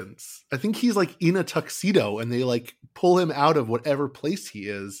happens. I think he's like in a tuxedo and they like pull him out of whatever place he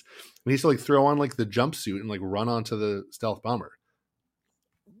is. And he has to like throw on like the jumpsuit and like run onto the stealth bomber.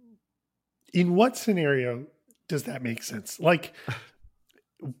 In what scenario does that make sense? Like,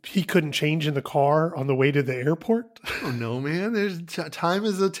 he couldn't change in the car on the way to the airport? Oh no, man. There's time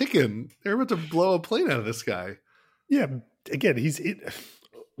is a ticking. They're about to blow a plane out of this guy. Yeah. Again,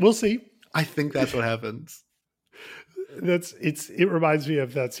 we'll see. I think that's what happens. It reminds me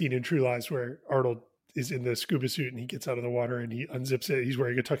of that scene in True Lies where Arnold is in the scuba suit and he gets out of the water and he unzips it. He's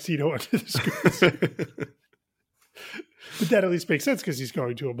wearing a tuxedo under the scuba suit. But that at least makes sense because he's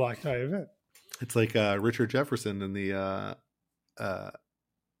going to a black tie event. It's like Richard Jefferson in the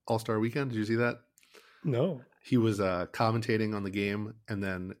All-Star Weekend. Did you see that? No. He was commentating on the game, and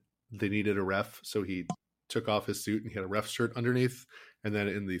then they needed a ref, so he took off his suit and he had a ref shirt underneath. And then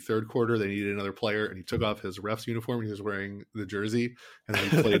in the third quarter, they needed another player, and he took off his ref's uniform and he was wearing the jersey, and then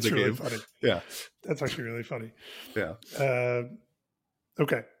he played the really game. Funny. Yeah, that's actually really funny. Yeah.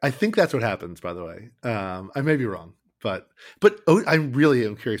 Okay. I think that's what happens. By the way, I may be wrong. But I really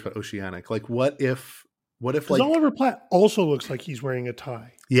am curious about Oceanic. Like, what if like Oliver Platt also looks like he's wearing a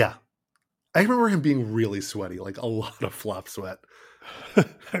tie? Yeah, I remember him being really sweaty, like a lot of flop sweat.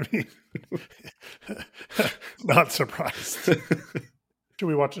 I mean, not surprised. Should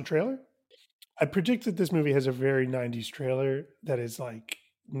we watch the trailer? I predict that this movie has a very 90s trailer that is like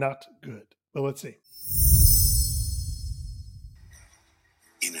not good. But let's see.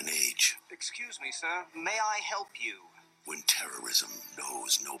 In an age. Excuse me, sir. May I help you? When terrorism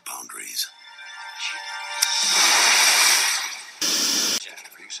knows no boundaries. Jack,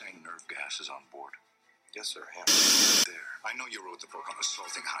 are you saying nerve gas is on board? Yes, sir. I am. There. I know you wrote the book on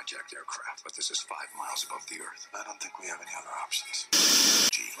assaulting hijacked aircraft, but this is 5 miles above the Earth. I don't think we have any other options.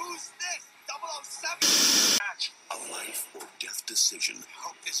 Who's this? 007? Match. A life or death decision.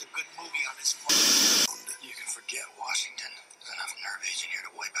 I hope there's a good movie on this phone. You can forget Washington. There's enough nerve agent here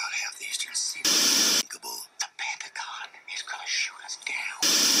to wipe out half the Eastern Sea. Unthinkable. The Pentagon is going to shoot us down.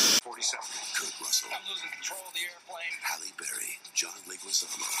 47. Kurt Russell. I'm losing control of the airplane. Halle Berry. John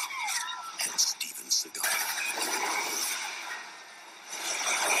Leguizamo. And Steven Seagal.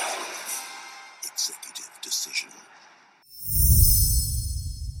 Executive decision.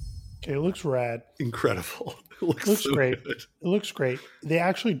 Okay, it looks rad. Incredible. It looks so great. Good. It looks great. They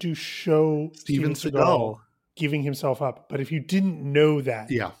actually do show Steven Seagal giving himself up. But if you didn't know that,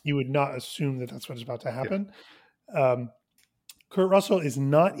 yeah, you would not assume that that's what's about to happen. Yeah. Kurt Russell is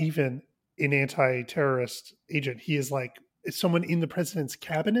not even an anti-terrorist agent. He is like someone in the president's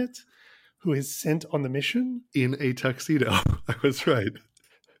cabinet who is sent on the mission. In a tuxedo. I was right.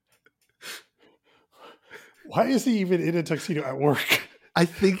 Why is he even in a tuxedo at work? I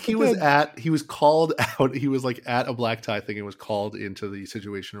think he was called out. He was like at a black tie thing and was called into the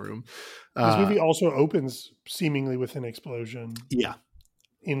Situation Room. This movie also opens seemingly with an explosion. Yeah.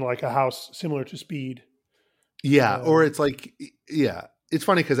 In like a house similar to Speed. Yeah. Or it's like, yeah. It's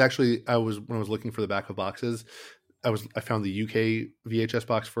funny because actually when I was looking for the back of boxes, I found the UK VHS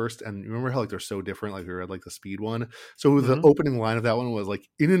box first, and remember how like they're so different. Like we read like the Speed one. So the opening line of that one was like,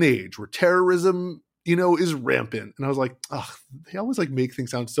 in an age where terrorism, is rampant. And I was like, oh, they always like make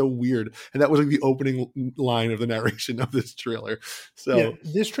things sound so weird. And that was like the opening line of the narration of this trailer. So yeah,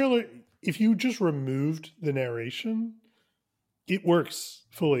 this trailer, if you just removed the narration, it works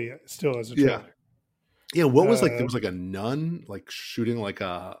fully still as a trailer. Yeah. What was like, there was like a nun like shooting like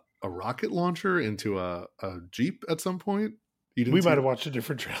a rocket launcher into a Jeep at some point. We might have watched a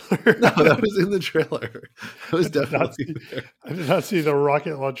different trailer. No, that was in the trailer. That was definitely there. I did not see the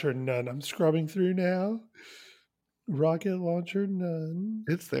rocket launcher nun. I'm scrubbing through now. Rocket launcher nun.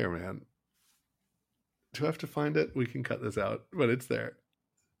 It's there, man. Do I have to find it? We can cut this out, but it's there.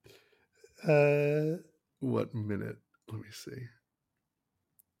 What minute? Let me see.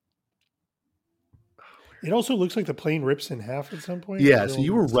 It also looks like the plane rips in half at some point. Yeah, so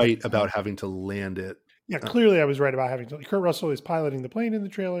you were right about having to land it Yeah, clearly I was right about having to. Kurt Russell is piloting the plane in the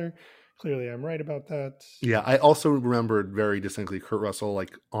trailer. Clearly I'm right about that. Yeah, I also remembered very distinctly Kurt Russell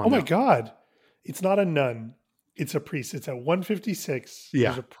like on. Oh my God. It's not a nun. It's a priest. It's at 156. Yeah.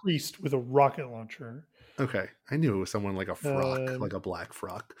 There's a priest with a rocket launcher. Okay, I knew it was someone like a frock, like a black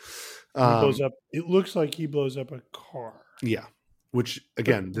frock. He blows up. It looks like he blows up a car. Yeah, which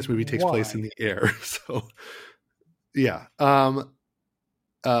again, this movie takes place in the air. So, yeah. I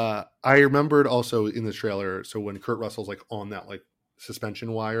remembered also in the trailer. So when Kurt Russell's like on that like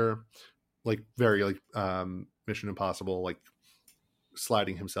suspension wire, like very like Mission Impossible, like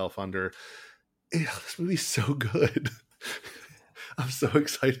sliding himself under. This movie's so good. I'm so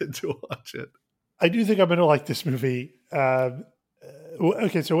excited to watch it. I do think I'm going to like this movie.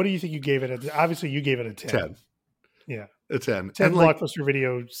 Okay, so what do you think you gave it? Obviously, you gave it a 10. 10. Yeah. A 10. 10 and like, Blockbuster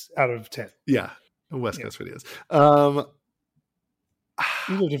videos out of 10. Yeah. West Coast videos.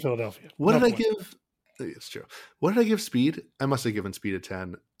 You lived in Philadelphia. What did I give? It's true. What did I give Speed? I must have given Speed a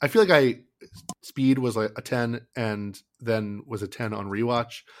 10. I feel like Speed was like a 10 and then was a 10 on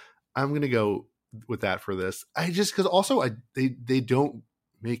rewatch. I'm going to go with that for this. Because also they don't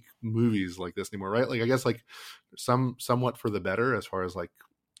make movies like this anymore, right? Like I guess like somewhat for the better as far as like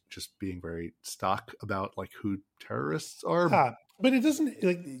just being very stock about like who terrorists are. But it doesn't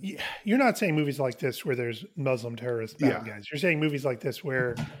like you're not saying movies like this where there's Muslim terrorist bad guys. You're saying movies like this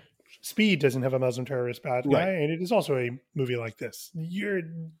where Speed doesn't have a Muslim terrorist bad guy, and it is also a movie like this.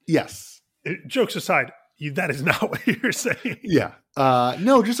 Yes. Jokes aside, that is not what you're saying. Yeah.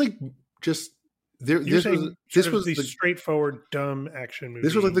 No, just this was the straightforward dumb action movie.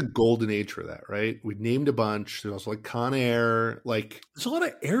 This was like the golden age for that, right? We named a bunch. There's also like Con Air, like there's a lot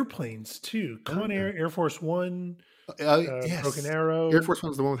of airplanes too. Con Air, Air Force One, yes. Broken Arrow. Air Force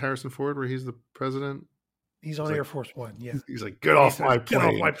One's the one with Harrison Ford where he's the president. He's on Air Force One. Yeah, he's like, get off my plane. Get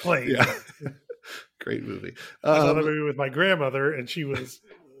off my plane. Yeah. Great movie. I saw the movie with my grandmother, and she was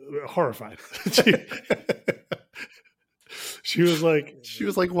horrified. She was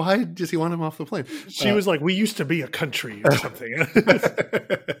like, why does he want him off the plane? She was like, we used to be a country or something.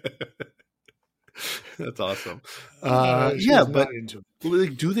 That's awesome. Yeah, but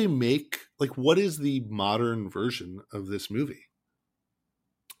like, do they make like what is the modern version of this movie?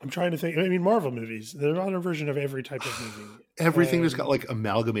 I'm trying to think. I mean, Marvel movies. They're not a version of every type of movie. Everything just got like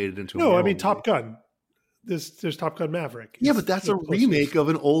amalgamated into. No, I mean Top Gun. There's Top Gun Maverick. Yeah, but that's a remake of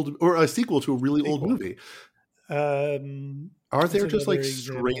an old or a sequel to a really old movie. Are there just like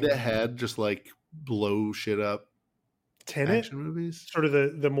straight ahead, just like blow shit up Tenet action movies? Sort of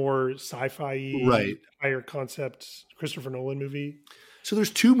the more sci-fi, right, higher concept Christopher Nolan movie. So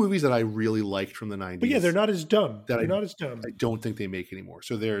there's two movies that I really liked from the 90s. But yeah, they're not as dumb. They're not as dumb. I don't think they make anymore.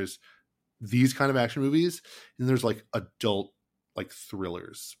 So there's these kind of action movies, and there's like adult like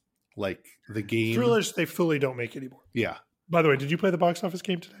thrillers, like The Game. Thrillers they fully don't make anymore. Yeah. By the way, did you play the box office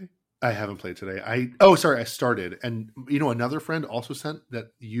game today? I haven't played today. I started. And another friend also sent that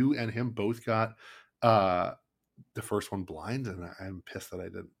you and him both got the first one blind, and I'm pissed that I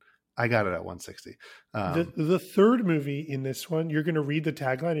didn't. I got it at 160. The third movie in this one, you're going to read the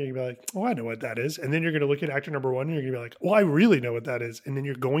tagline and you're going to be like, oh, I know what that is. And then you're going to look at actor number one and you're going to be like, oh, I really know what that is. And then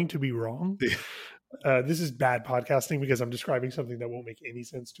you're going to be wrong. This is bad podcasting because I'm describing something that won't make any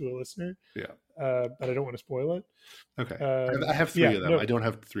sense to a listener. Yeah. But I don't want to spoil it. Okay. I have three of them. I don't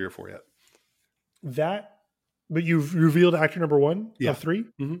have 3 or 4 yet. But you've revealed actor number one of 3?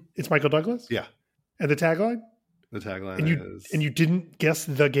 Mm-hmm. It's Michael Douglas? Yeah. And the tagline? The tagline is... And you didn't guess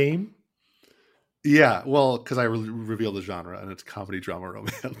The Game? Yeah, well, because I revealed the genre, and it's comedy, drama,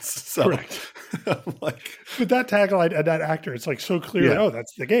 romance. So, correct. Like, but that tagline and that actor, it's like so clear. Oh,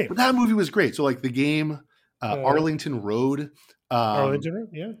 that's The Game. But that movie was great. So, like The Game, Arlington Road, Arlington Road,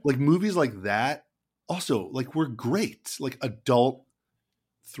 yeah, like movies like that. Also, like were great, like adult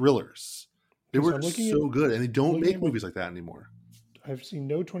thrillers. They were so good, and they don't make movies like that anymore. I've seen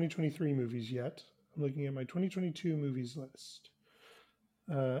no 2023 movies yet. I'm looking at my 2022 movies list.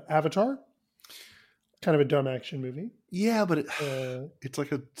 Avatar, kind of a dumb action movie. Yeah, but it's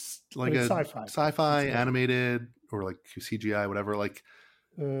like a sci-fi animated or like CGI, whatever. Like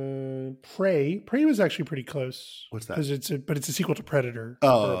Prey was actually pretty close. What's that? Because it's a sequel to Predator.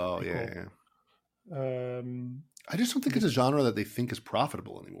 Oh yeah. I just don't think it's a genre that they think is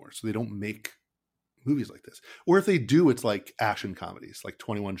profitable anymore, so they don't make movies like this. Or if they do, it's like action comedies, like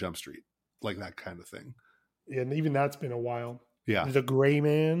 21 Jump Street. Like that kind of thing. Yeah, and even that's been a while. Yeah. The Gray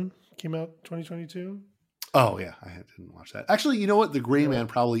Man came out 2022. Oh, yeah. I didn't watch that. Actually, you know what? The Gray Man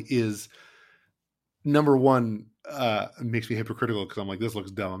probably is number one, makes me hypocritical because I'm like, this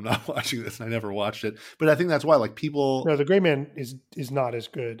looks dumb. I'm not watching this, and I never watched it. But I think that's why, like, people. No, The Gray Man is not as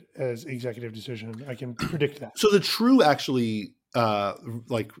good as Executive Decision. I can predict that. So the true actually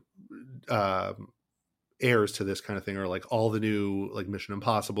heirs to this kind of thing are like all the new like Mission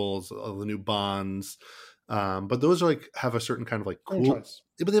Impossibles, all the new Bonds. But those are like have a certain kind of like cool. Franchise.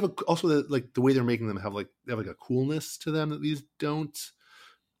 Yeah, but they have also like the way they're making them have like a coolness to them that these don't.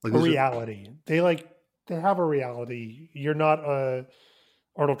 Like A reality. They have a reality. You're not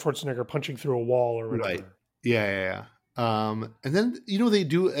Arnold Schwarzenegger punching through a wall or whatever. Right. Yeah. And then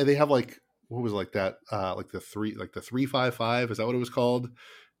they have like what was like that like the 355, is that what it was called,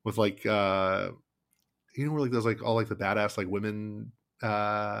 with like where like there's like all like the badass like women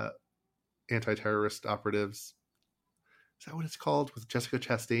anti-terrorist operatives. Is that what it's called, with Jessica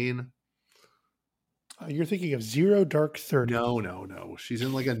Chastain? You're thinking of Zero Dark 30. No, she's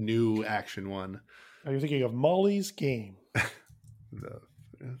in like a new action one. You're thinking of Molly's Game.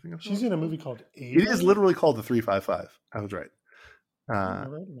 She's in a movie called Ava? It is literally called the 355. I was right. Right.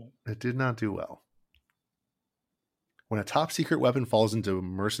 It did not do well. When a top secret weapon falls into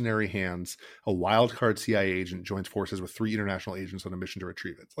mercenary hands, a wild card CIA agent joins forces with 3 international agents on a mission to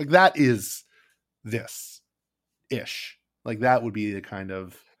retrieve it. Like, that is this-ish. Like, that would be the kind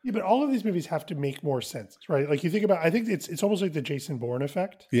of... Yeah, but all of these movies have to make more sense, right? Like, you think about... I think it's almost like the Jason Bourne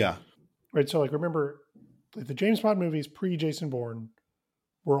effect. Yeah. Right? So, like, remember, like, the James Bond movies pre-Jason Bourne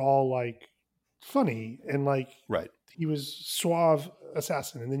were all, like, funny. And, like, right. He was suave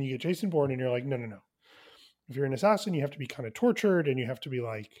assassin. And then you get Jason Bourne and you're like, no. If you're an assassin, you have to be kind of tortured and you have to be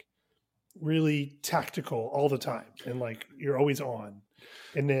like really tactical all the time. And like, you're always on.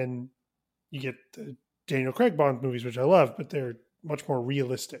 And then you get the Daniel Craig Bond movies, which I love, but they're much more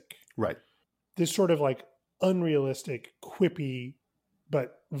realistic. Right. This sort of like unrealistic, quippy,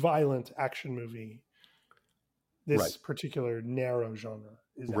 but violent action movie. This particular narrow genre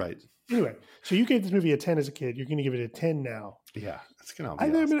is out. Right. Anyway, so you gave this movie a 10 as a kid. You're going to give it a 10 now. Yeah, it's going to be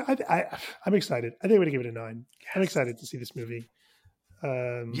awesome. I'm excited. I think I'm going to give it a 9. Yes. I'm excited to see this movie.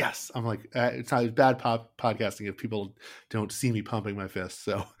 Yes, I'm like, it's not bad podcasting if people don't see me pumping my fist.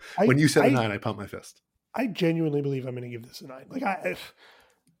 So when you said a 9, I pumped my fist. I genuinely believe I'm going to give this a 9. Like I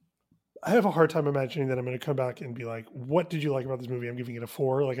have a hard time imagining that I'm going to come back and be like, "What did you like about this movie?" I'm giving it a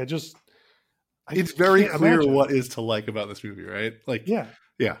 4. Like it's very clear what is to like about this movie, right? Like, yeah.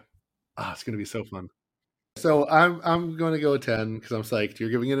 Oh, it's going to be so fun. So I'm going to go a 10 because I'm psyched. You're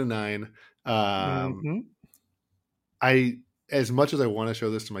giving it a 9. I, as much as I want to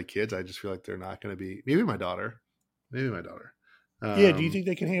show this to my kids, I just feel like they're not going to be. Maybe my daughter. Yeah. Do you think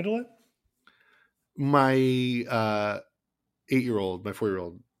they can handle it? My 8-year-old, my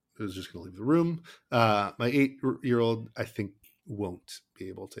 4-year-old is just going to leave the room. My 8-year-old, I think, won't be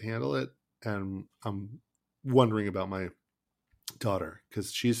able to handle it, and I'm wondering about my daughter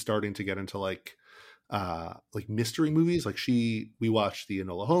because she's starting to get into like mystery movies. Like we watched the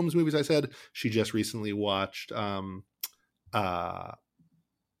Enola Holmes movies. I said she just recently watched Knives Out,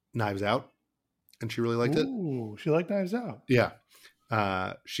 and she really liked it. Ooh, she liked Knives Out. Yeah.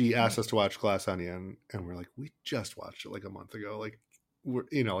 She asked us to watch Glass Onion, and we're like, we just watched it like a month ago. Like, we're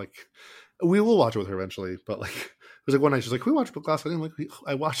we will watch it with her eventually, but like it was like one night she's like, we watched Glass Onion. I'm like,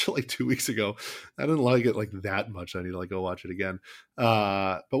 I watched it like 2 weeks ago. I didn't like it like that much. I need to like go watch it again.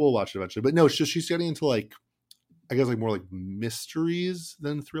 But we'll watch it eventually. But no, she's getting into like, I guess like more like mysteries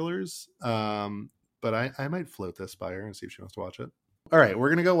than thrillers. But I might float this by her and see if she wants to watch it. All right, we're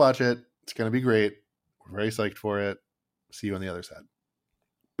gonna go watch it. It's gonna be great. We're very psyched for it. See you on the other side.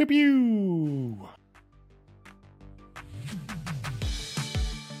 Pew pew.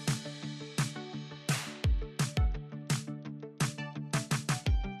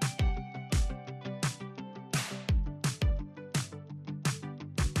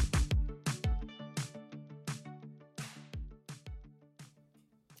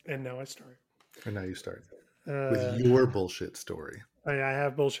 And now I start. And now you start with your bullshit story. I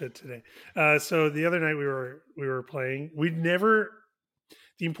have bullshit today. So the other night we were playing.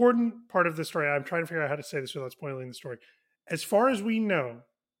 The important part of the story, I'm trying to figure out how to say this without spoiling the story. As far as we know,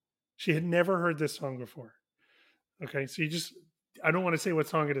 she had never heard this song before. Okay, so I don't want to say what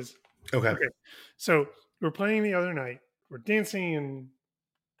song it is. Okay. So we were playing the other night. We're dancing and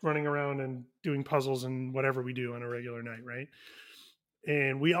running around and doing puzzles and whatever we do on a regular night, right?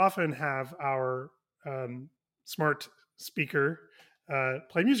 And we often have our smart speaker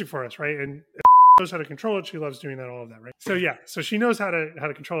play music for us, right? And knows how to control it. She loves doing that, all of that, right? So yeah, so she knows how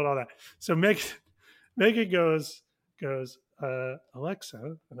to control it, all that. So Megan goes,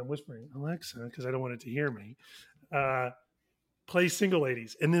 Alexa, and I'm whispering, Alexa, because I don't want it to hear me. Play Single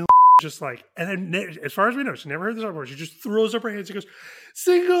Ladies, and then just like, and then as far as we know, she never heard the song before. She just throws up her hands and goes,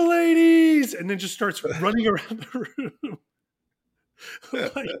 "Single ladies," and then just starts running around the room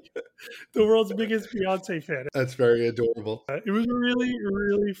like the world's biggest Beyonce fan. That's very adorable. It was really,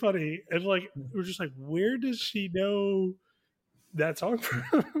 really funny, and like we're just like, where does she know that song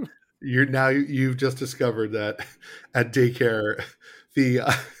from? You've just discovered that at daycare, the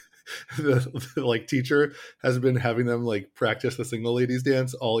like teacher has been having them like practice the single ladies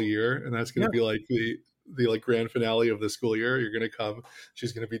dance all year, and that's going to be like the like grand finale of the school year. You're going to come.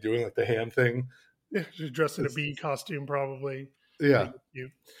 She's going to be doing like the hand thing. Yeah, she's dressed in a bee costume, probably. Yeah,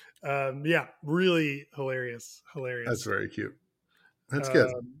 cute. Yeah, really hilarious. That's very cute. That's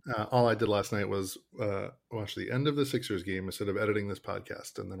good. All I did last night was watch the end of the Sixers game instead of editing this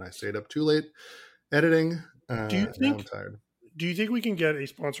podcast, and then I stayed up too late editing. Do you think? I'm tired. Do you think we can get a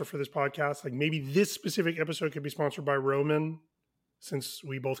sponsor for this podcast? Like maybe this specific episode could be sponsored by Roman, since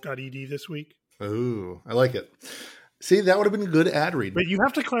we both got ED this week. Oh, I like it. See, that would have been a good ad read. But you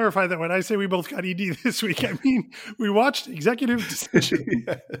have to clarify that when I say we both got ED this week, I mean we watched Executive Decision.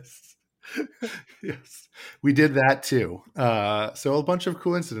 Yes, we did that too. So a bunch of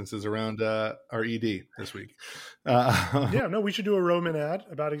coincidences around our ED this week. Yeah, no, we should do a Roman ad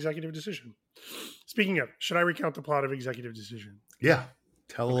about Executive Decision. Speaking of, should I recount the plot of Executive Decision? Yeah,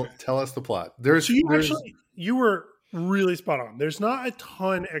 tell us the plot. So you were really spot on. There's not a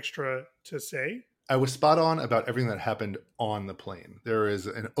ton extra to say. I was spot on about everything that happened on the plane. There is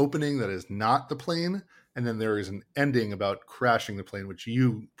an opening that is not the plane, and then there is an ending about crashing the plane, which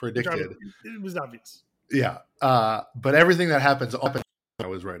you predicted. It was obvious. Yeah. But everything that happens up and I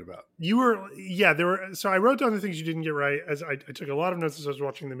was right about. So I wrote down the things you didn't get right as I took a lot of notes as I was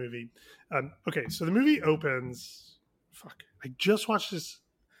watching the movie. Okay, so the movie opens. I just watched this.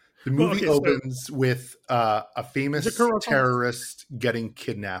 The movie opens with a famous terrorist getting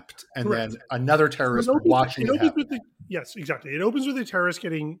kidnapped, and correct. then another terrorist watching it happen. Yes, exactly. It opens with a terrorist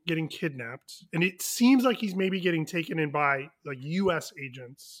getting kidnapped, and it seems like he's maybe getting taken in by like U.S.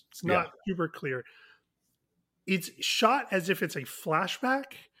 agents. It's not super clear. It's shot as if it's a flashback,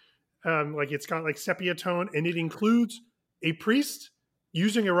 like it's got like sepia tone, and it includes a priest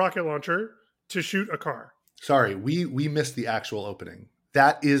using a rocket launcher to shoot a car. Sorry, we missed the actual opening.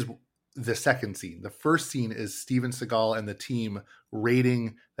 That is the second scene. The first scene is Steven Seagal and the team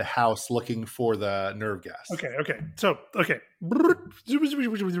raiding the house looking for the nerve gas. Okay. So,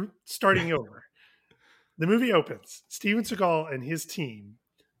 starting over. The movie opens. Steven Seagal and his team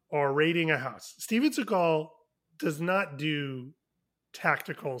are raiding a house. Steven Seagal does not do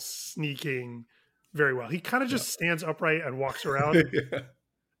tactical sneaking very well. He kind of just stands upright and walks around.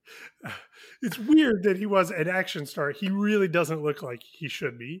 It's weird that he was an action star. He really doesn't look like he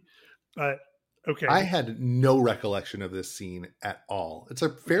should be, but okay. I had no recollection of this scene at all. It's a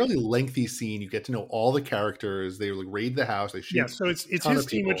fairly lengthy scene. You get to know all the characters. They raid the house. They shoot. Yeah, so it's his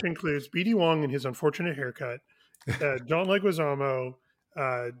team, which includes B.D. Wong and his unfortunate haircut, John Leguizamo,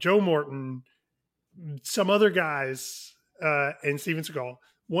 Joe Morton, some other guys, and Steven Seagal.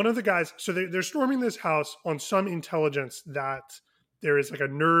 One of the guys. So they're storming this house on some intelligence that there is like a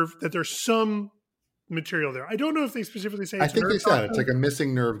nerve, that there's some material there. I don't know if they specifically say. I think they said it's like a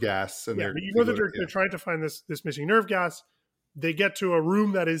missing nerve gas. And but you know that they're trying to find this missing nerve gas. They get to a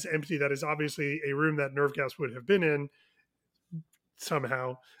room that is empty. That is obviously a room that nerve gas would have been in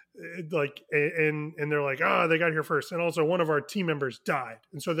somehow. Like, and they're like, they got here first. And also one of our team members died.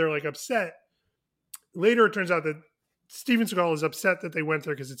 And so they're like upset. Later, it turns out that Steven Seagal is upset that they went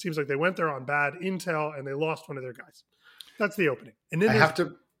there because it seems like they went there on bad intel and they lost one of their guys. That's the opening. And then I have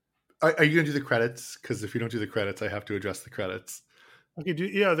to. Are you going to do the credits? Because if you don't do the credits, I have to address the credits. Okay.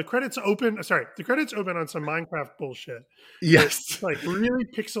 The credits open. Sorry, the credits open on some Minecraft bullshit. Yes, it's like really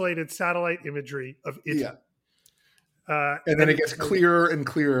pixelated satellite imagery of it. Yeah. And then it gets clearer and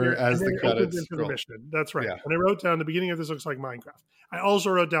clearer as the credits into the mission. That's right. Yeah. And I wrote down the beginning of this looks like Minecraft. I also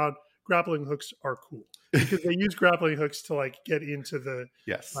wrote down grappling hooks are cool because they use grappling hooks to like get into the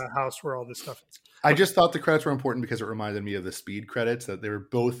house where all this stuff is. I just thought the credits were important because it reminded me of the Speed credits, that they were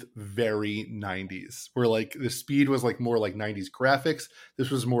both very 90s. Where like the Speed was like more like 90s graphics.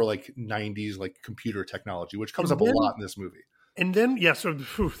 This was more like 90s like computer technology, which comes up a lot in this movie. And then that's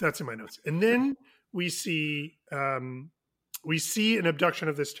in my notes. And then we see an abduction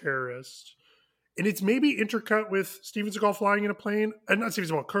of this terrorist. And it's maybe intercut with Steven Seagal flying in a plane. Not Steven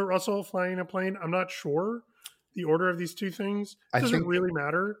Seagal, Kurt Russell flying in a plane. I'm not sure the order of these two things. It doesn't really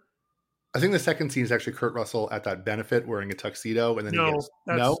matter. I think the second scene is actually Kurt Russell at that benefit wearing a tuxedo. And then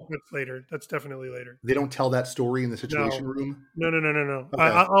that's later. That's definitely later. They don't tell that story in the Situation Room? No. Okay.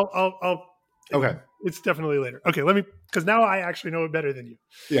 I'll okay. It's definitely later. Okay, because now I actually know it better than you.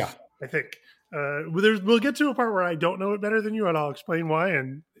 Yeah. I think. We'll get to a part where I don't know it better than you, and I'll explain why,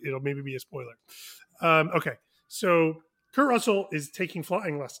 and it'll maybe be a spoiler. Okay, so Kurt Russell is taking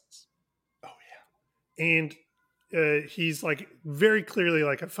flying lessons. Oh yeah, and he's like very clearly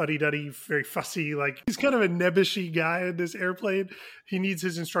like a fuddy-duddy, very fussy, like he's kind of a nebbishy guy in this airplane. He needs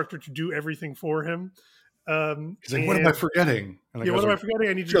his instructor to do everything for him. He's like, what am I forgetting? And what am I forgetting?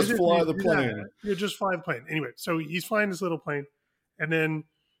 I need to just fly the plane. You just fly the plane. Anyway, so he's flying this little plane, and then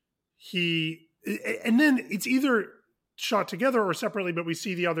it's either shot together or separately, but we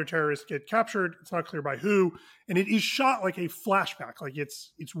see the other terrorists get captured. It's not clear by who, and it is shot like a flashback, like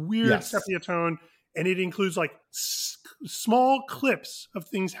it's weird sepia tone, and it includes like small clips of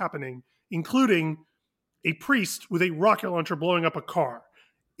things happening, including a priest with a rocket launcher blowing up a car.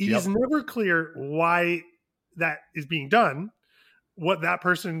 It is never clear why that is being done, what that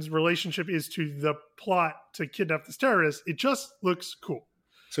person's relationship is to the plot to kidnap this terrorist. It just looks cool.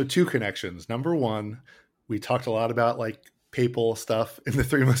 So 2 connections. Number 1, we talked a lot about like papal stuff in the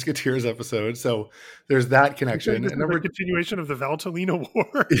Three Musketeers episode. So there's that connection. And number continuation of the Valtellina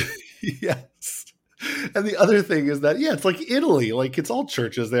War. Yes. And the other thing is that, it's like Italy, like it's all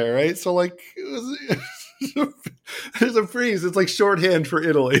churches there, right? So like there's a phrase, it's like shorthand for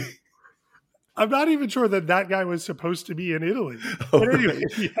Italy. I'm not even sure that guy was supposed to be in Italy. Oh, but anyway,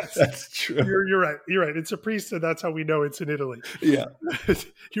 yes, that's true. You're right. You're right. It's a priest, and that's how we know it's in Italy. Yeah.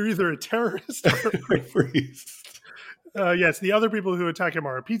 You're either a terrorist or a priest. Yes, the other people who attack him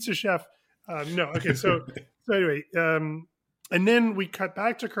are a pizza chef. No, okay. So anyway, and then we cut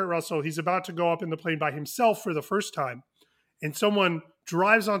back to Kurt Russell. He's about to go up in the plane by himself for the first time, and someone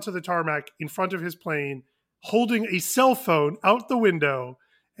drives onto the tarmac in front of his plane, holding a cell phone out the window,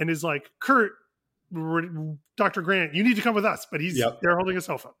 and is like, "Kurt, Dr. Grant, you need to come with us." But they're holding a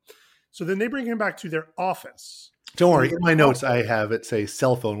cell phone. So then they bring him back to their office. Don't worry, in my notes I have it say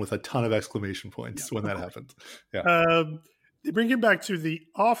cell phone with a ton of exclamation points when that happens. Yeah. They bring him back to the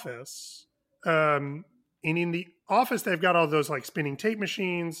office, and in the office they've got all those like spinning tape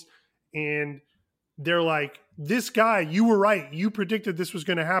machines, and they're like, "This guy, you were right. You predicted this was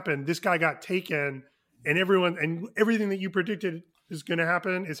going to happen. This guy got taken, and everything that you predicted is going to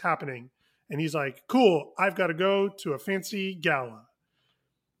happen is happening." And he's like, "Cool, I've got to go to a fancy gala."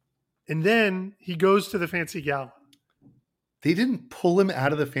 And then he goes to the fancy gala. They didn't pull him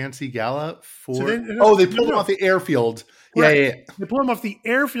out of the fancy gala for... they pulled him off the airfield. Right. Yeah. They pull him off the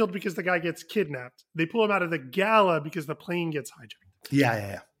airfield because the guy gets kidnapped. They pull him out of the gala because the plane gets hijacked.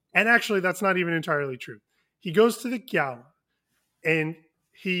 Yeah. And actually, that's not even entirely true. He goes to the gala, and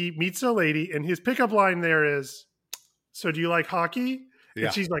he meets a lady, and his pickup line there is, "So do you like hockey?" Yeah.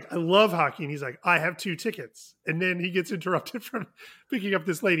 And she's like, "I love hockey." And he's like, "I have 2 tickets." And then he gets interrupted from picking up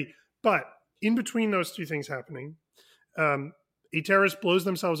this lady. But in between those 2 things happening, a terrorist blows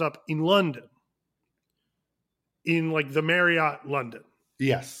themselves up in London, in like the Marriott London.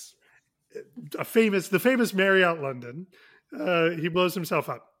 Yes. The famous Marriott London. He blows himself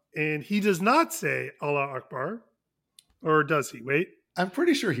up. And he does not say Allah Akbar. Or does he? Wait. I'm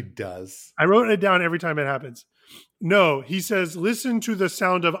pretty sure he does. I wrote it down every time it happens. No, he says, "Listen to the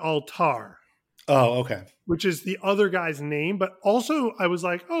sound of altar." Oh, okay. Which is the other guy's name. But also I was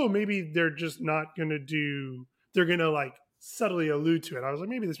like, oh, maybe they're just not going to they're going to like subtly allude to it. I was like,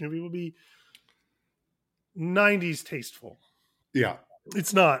 maybe this movie will be 90s tasteful. Yeah.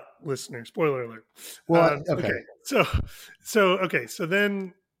 It's not, listener. Spoiler alert. Well, okay. So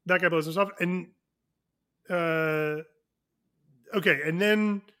then that guy blows himself. And, and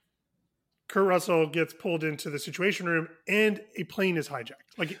then Kurt Russell gets pulled into the Situation Room and a plane is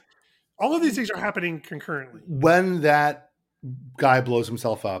hijacked. Like, all of these things are happening concurrently. When that guy blows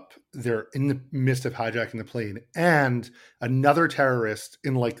himself up, they're in the midst of hijacking the plane, and another terrorist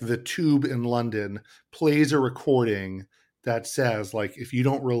in like the tube in London plays a recording that says, like, if you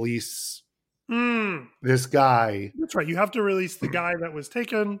don't release this guy... That's right. You have to release the guy that was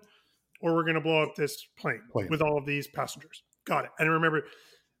taken, or we're going to blow up this plane with all of these passengers. Got it. And remember,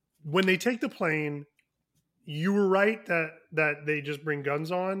 when they take the plane... You were right that they just bring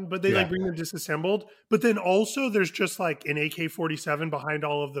guns on, but they like bring them disassembled. But then also there's just like an AK-47 behind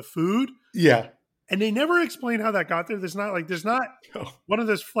all of the food. Yeah. And they never explain how that got there. There's not one of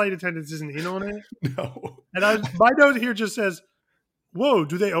those flight attendants isn't in on it. No. And my note here just says, "Whoa,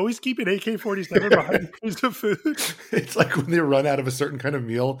 do they always keep an AK-47 behind a piece of food?" It's like when they run out of a certain kind of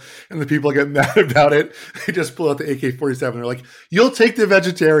meal and the people get mad about it, they just pull out the AK-47. They're like, "You'll take the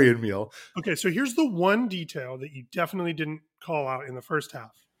vegetarian meal." Okay, so here's the one detail that you definitely didn't call out in the first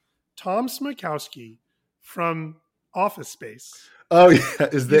half. Tom Smokowski from Office Space. Oh, yeah,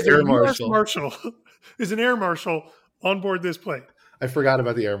 is the air marshal. Is an air marshal on board this plane. I forgot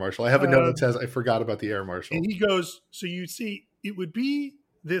about the air marshal. I have a note that says I forgot about the air marshal. And he goes, so you see, it would be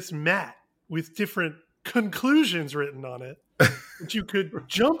this mat with different conclusions written on it that you could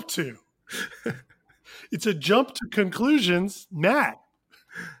jump to. It's a jump to conclusions mat.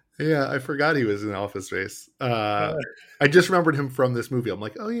 Yeah, I forgot he was in Office Space. I just remembered him from this movie. I'm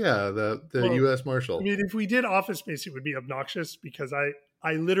like, oh yeah, the U.S. Marshal. I mean, if we did Office Space, it would be obnoxious because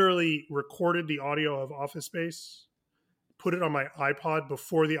I literally recorded the audio of Office Space, put it on my iPod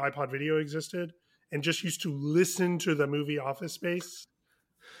before the iPod video existed, and just used to listen to the movie Office Space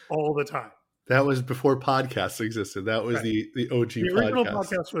all the time. That was before podcasts existed. That was the OG The original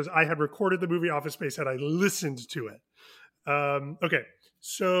podcast was I had recorded the movie Office Space and I listened to it. Okay,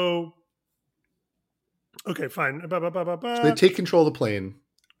 so okay, fine. So they take control of the plane.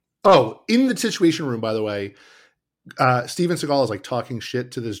 Oh, in the Situation Room, by the way, Steven Seagal is like talking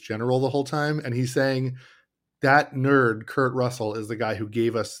shit to this general the whole time, and he's saying that nerd Kurt Russell is the guy who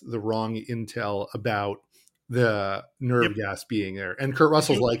gave us the wrong intel about the nerve gas being there. And Kurt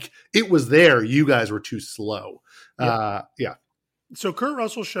Russell's like, it was there. You guys were too slow. Yeah. So Kurt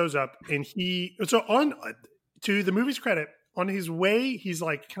Russell shows up and to the movie's credit, on his way, he's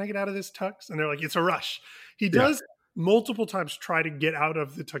like, can I get out of this tux? And they're like, it's a rush. He does multiple times try to get out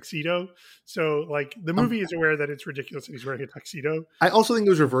of the tuxedo. So like the movie is aware that it's ridiculous that he's wearing a tuxedo. I also think it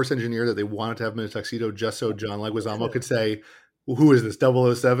was reverse engineered that they wanted to have him in a tuxedo just so John Leguizamo could say, well, who is this,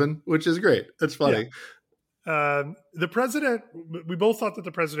 007? Which is great. That's funny. Yeah. The president, we both thought that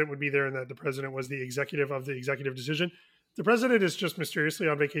the president would be there and that the president was the executive of the executive decision. The president is just mysteriously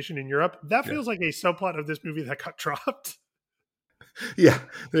on vacation in Europe. That feels like a subplot of this movie that got dropped. Yeah,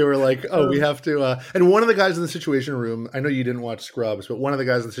 they were like, oh, we have to. And one of the guys in the Situation Room, I know you didn't watch Scrubs, but one of the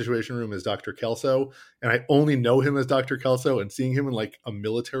guys in the Situation Room is Dr. Kelso. And I only know him as Dr. Kelso, and seeing him in like a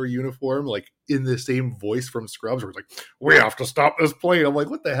military uniform, like in the same voice from Scrubs, where it's like, we have to stop this plane. I'm like,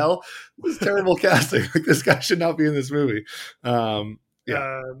 what the hell? This is terrible casting. Like, this guy should not be in this movie.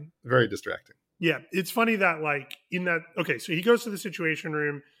 Very distracting. Yeah, it's funny that like in that. Okay, so he goes to the Situation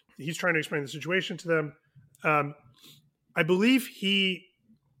Room. He's trying to explain the situation to them. I believe he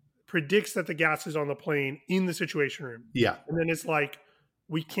predicts that the gas is on the plane in the Situation Room. Yeah. And then it's like,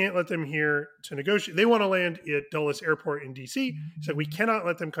 we can't let them here to negotiate. They want to land at Dulles Airport in D.C. So we cannot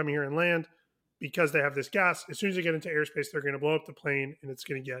let them come here and land because they have this gas. As soon as they get into airspace, they're going to blow up the plane and it's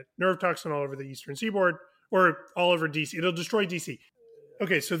going to get nerve toxin all over the eastern seaboard or all over D.C. It'll destroy D.C.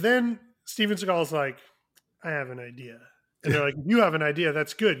 Okay, so then Steven Seagal's like, I have an idea. And they're like, you have an idea.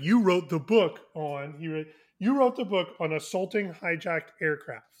 That's good. You wrote the book on... You wrote the book on assaulting hijacked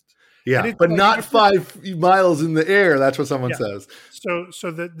aircraft. Yeah, but like, not 5 miles in the air. That's what someone says.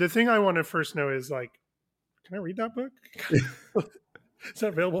 So the thing I want to first know is like, can I read that book? Is that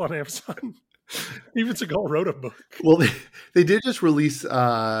available on Amazon? Steven Seagal wrote a book. Well, they did just release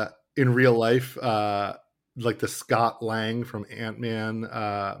in real life like the Scott Lang from Ant-Man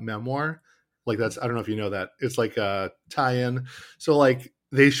memoir. Like that's, I don't know if you know that. It's like a tie-in. So like,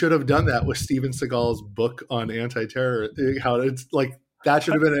 they should have done that with Steven Seagal's book on anti-terror. How it's like that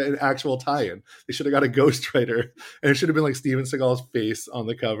should have been an actual tie-in. They should have got a ghostwriter, and it should have been like Steven Seagal's face on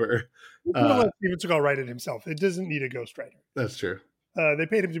the cover. Let Steven Seagal write it himself. It doesn't need a ghostwriter. That's true. They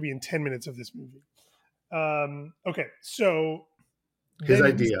paid him to be in 10 minutes of this movie. Okay, so his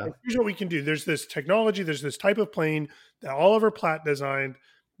idea. Here's what we can do. There's this technology. There's this type of plane that Oliver Platt designed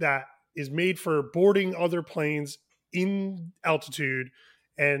that is made for boarding other planes in altitude.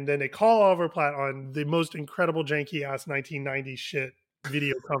 And then they call Oliver Platt on the most incredible janky ass 1990s shit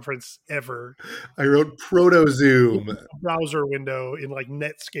video conference ever. I wrote Proto Zoom browser window in like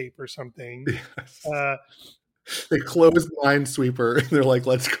Netscape or something. Yes. They closed Minesweeper and they're like,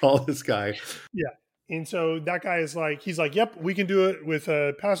 let's call this guy. Yeah. And so that guy is like, he's like, yep, we can do it with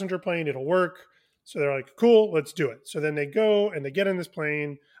a passenger plane. It'll work. So they're like, cool, let's do it. So then they go and they get in this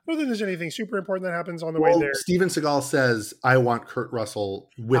plane. I don't think there's anything super important that happens on the way there. Steven Seagal says, I want Kurt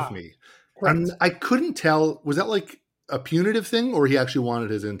Russell with me. I couldn't tell. Was that like a punitive thing or he actually wanted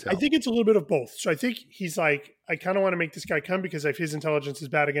his intel? I think it's a little bit of both. So I think he's like, I kind of want to make this guy come because if his intelligence is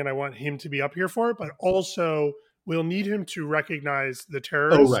bad again, I want him to be up here for it. But also we'll need him to recognize the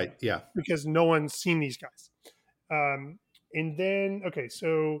terrorists. Oh, right. Yeah. Because no one's seen these guys. And then, okay,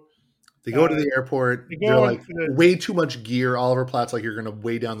 so... They go to the airport. They're like, way too much gear. Oliver Platt's like, you're going to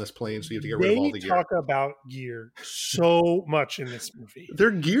weigh down this plane, so you have to get rid of all the gear. They talk about gear so much in this movie.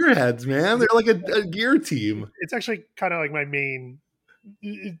 They're gearheads, man. They're like a gear team. It's actually kind of like my main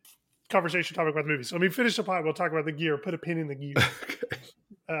conversation topic about the movie. So let me finish the plot. We'll talk about the gear. Put a pin in the gear.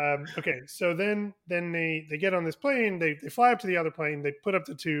 Okay. So then they get on this plane. They fly up to the other plane. They put up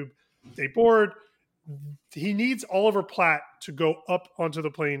the tube. They board. he needs Oliver Platt to go up onto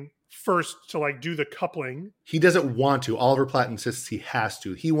the plane first to like do the coupling. He doesn't want to. Oliver Platt insists he has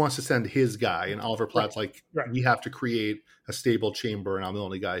to. He wants to send his guy, and Oliver Platt's like, we have to create a stable chamber, and I'm the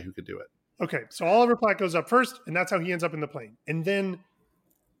only guy who could do it. Okay, so Oliver Platt goes up first, and that's how he ends up in the plane. And then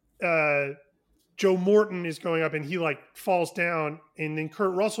Joe Morton is going up, and he like falls down, and then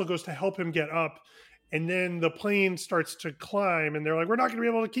Kurt Russell goes to help him get up, and then the plane starts to climb, and they're like, we're not going to be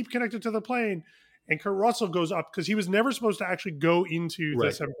able to keep connected to the plane. And Kurt Russell goes up because he was never supposed to actually go into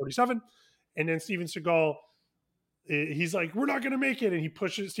the 747. And then Steven Seagal, he's like, we're not going to make it. And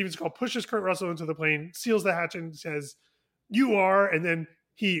Steven Seagal pushes Kurt Russell into the plane, seals the hatch and says, you are. And then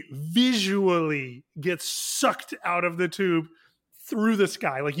he visually gets sucked out of the tube through the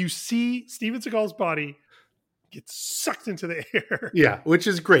sky. Like you see Steven Seagal's body get sucked into the air. Yeah, which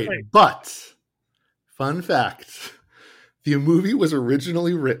is great. Right. But fun fact, the movie was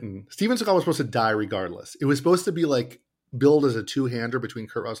originally written, Steven Seagal was supposed to die regardless. It was supposed to be like billed as a two-hander between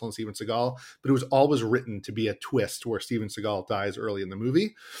Kurt Russell and Steven Seagal, but it was always written to be a twist where Steven Seagal dies early in the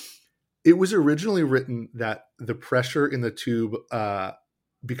movie. It was originally written that the pressure in the tube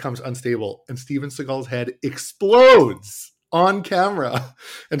becomes unstable and Steven Seagal's head explodes on camera.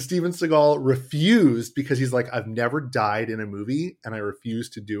 And Steven Seagal refused because he's like, I've never died in a movie and I refuse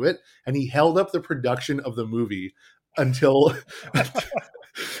to do it. And he held up the production of the movie until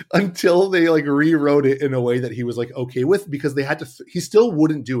they like rewrote it in a way that he was like okay with, because they had to he still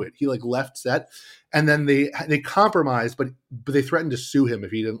wouldn't do it. He like left set, and then they compromised, but they threatened to sue him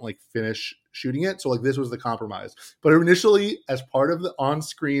if he didn't like finish shooting it. So like this was the compromise. But initially, as part of the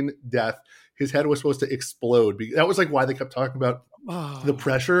on-screen death, his head was supposed to explode. That was like why they kept talking about the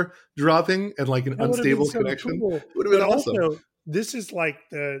pressure dropping and like an unstable connection. Cool. It would have been awesome. Also, this is like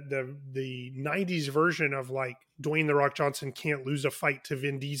the 90s version of like Dwayne The Rock Johnson can't lose a fight to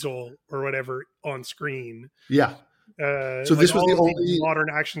Vin Diesel or whatever on screen. Yeah. So like this was the only modern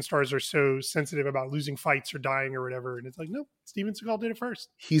action stars are so sensitive about losing fights or dying or whatever. And it's like, no, Steven Seagal did it first.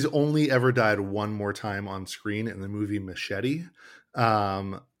 He's only ever died one more time on screen in the movie Machete.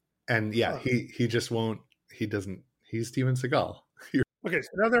 And yeah, he just won't, he's Steven Seagal. Okay. So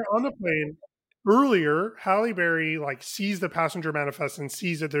now they're on the plane. Earlier, Halle Berry like sees the passenger manifest and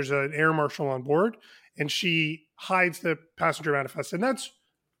sees that there's an air marshal on board, and she hides the passenger manifest. And that's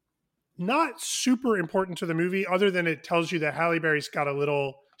not super important to the movie, other than it tells you that Halle Berry's got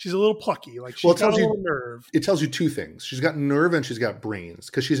she's a little plucky. Like she's got a little nerve. It tells you two things. She's got nerve and she's got brains,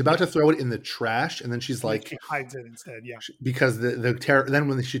 because she's about to throw it in the trash, and then she's like, she hides it instead. Yeah, because then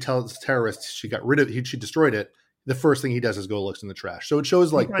when she tells terrorists she got rid of it, she destroyed it. The first thing he does is go looks in the trash. So it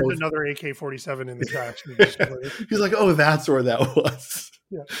shows like both... another AK-47 in the trash. He's like, oh, that's where that was.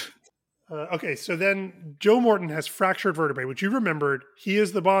 Yeah. Okay, so then Joe Morton has fractured vertebrae, which you remembered. He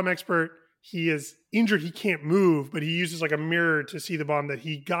is the bomb expert. He is injured. He can't move, but he uses like a mirror to see the bomb that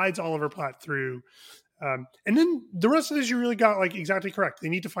he guides Oliver Platt through. And then the rest of this you really got like exactly correct. They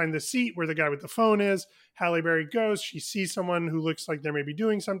need to find the seat where the guy with the phone is. Halle Berry goes. She sees someone who looks like they may be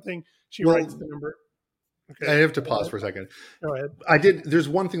doing something. She writes the number. Okay. I have to pause for a second. Go ahead. There's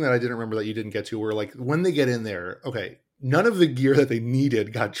one thing that I didn't remember that you didn't get to, where like when they get in there, okay, none of the gear that they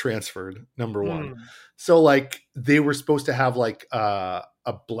needed got transferred, number one. So like they were supposed to have like a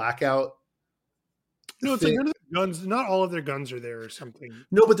blackout. No, it's like none of the guns, not all of their guns are there or something.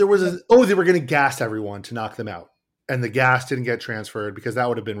 No, but there was they were going to gas everyone to knock them out. And the gas didn't get transferred because that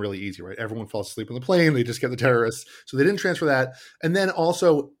would have been really easy, right? Everyone falls asleep on the plane. They just get the terrorists. So they didn't transfer that. And then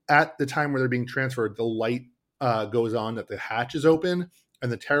also at the time where they're being transferred, the light goes on that the hatch is open, and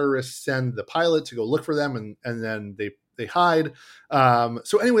the terrorists send the pilot to go look for them. And then they hide.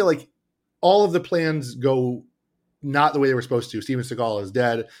 So anyway, like all of the plans go not the way they were supposed to. Steven Seagal is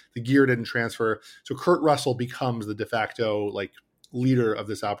dead. The gear didn't transfer. So Kurt Russell becomes the de facto like leader of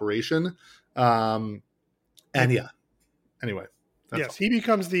this operation. And yeah, anyway. Yes, he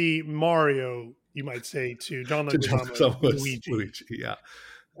becomes the Mario, you might say, to John Leguizamo's Luigi. Yeah.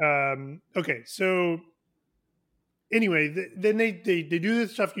 Okay, so anyway, then they do the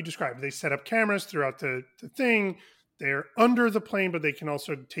stuff you described. They set up cameras throughout the thing. They're under the plane, but they can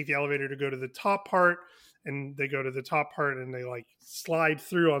also take the elevator to go to the top part. And they go to the top part and they like slide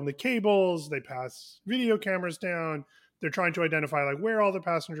through on the cables. They pass video cameras down. They're trying to identify like where all the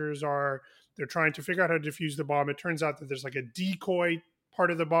passengers are. They're trying to figure out how to defuse the bomb. It turns out that there's like a decoy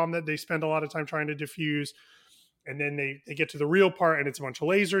part of the bomb that they spend a lot of time trying to defuse. And then they get to the real part, and it's a bunch of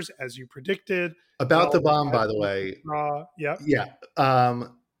lasers, as you predicted. About the bomb, by the way. Yeah.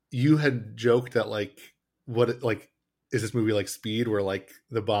 You had joked that like, is this movie like Speed, where like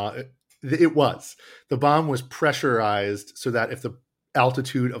the bomb... The bomb was pressurized so that if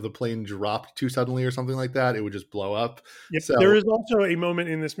altitude of the plane dropped too suddenly or something like that, it would just blow up. Yep. So There is also a moment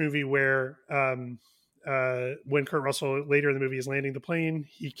in this movie where when Kurt Russell later in the movie is landing the plane,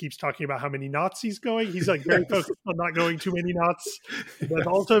 he keeps talking about how many knots he's going. He's like very focused on not going too many knots. That's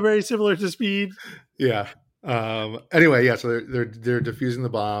also very similar to Speed. Yeah. Anyway, yeah. So they're defusing the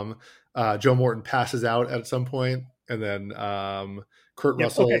bomb. Joe Morton passes out at some point, and then Kurt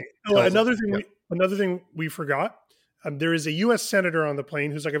Russell. Okay. Oh, another thing we forgot. There is a U.S. senator on the plane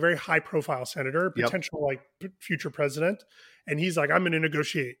who's like a very high-profile senator, potential like future president, and he's like, "I'm going to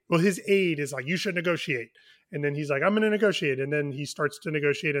negotiate." Well, his aide is like, "You should negotiate," and then he's like, "I'm going to negotiate," and then he starts to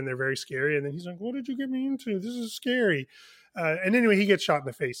negotiate, and they're very scary, and then he's like, "What did you get me into? This is scary." And anyway, he gets shot in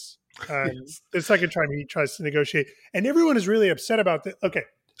the face. The second time he tries to negotiate, and everyone is really upset about that. Okay,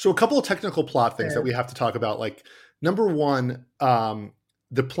 so a couple of technical plot things that we have to talk about. Like number one,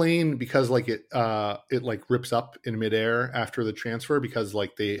 the plane, because like it like rips up in midair after the transfer because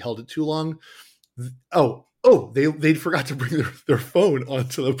like they held it too long. They forgot to bring their phone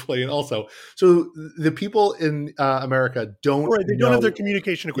onto the plane also. So the people in America don't have their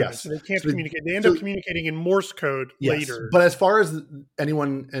communication equipment, so they can't communicate. They end up communicating in Morse code later. But as far as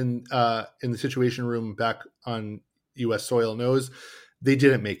anyone in the Situation Room back on U.S. soil knows, they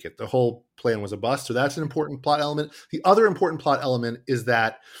didn't make it. The whole plan was a bust. So that's an important plot element. The other important plot element is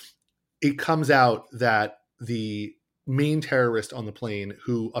that it comes out that the main terrorist on the plane,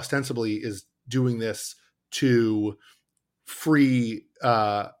 who ostensibly is doing this to free,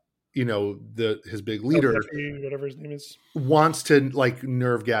 his big leader, whatever his name is, wants to like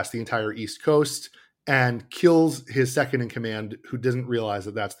nerve gas the entire East Coast and kills his second in command, who doesn't realize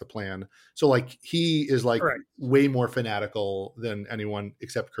that that's the plan. So like he is like way more fanatical than anyone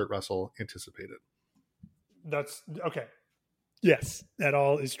except Kurt Russell anticipated. That's okay. Yes, that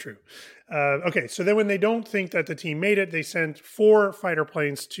all is true. Okay, so then when they don't think that the team made it, they send 4 fighter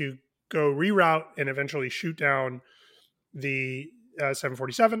planes to go reroute and eventually shoot down the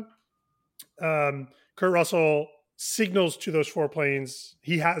 747. Kurt Russell signals to those 4 planes.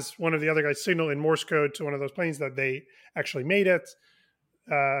 He has one of the other guys signal in Morse code to one of those planes that they actually made it.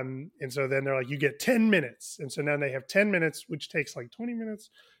 And so then they're like, you get 10 minutes. And so now they have 10 minutes, which takes like 20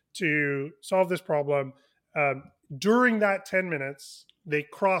 minutes to solve this problem. During that 10 minutes, they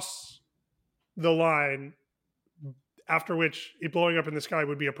cross the line, after which it blowing up in the sky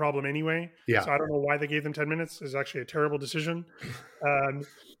would be a problem anyway. Yeah. So I don't know why they gave them 10 minutes. It's actually a terrible decision.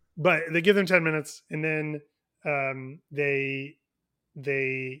 But they give them 10 minutes, and then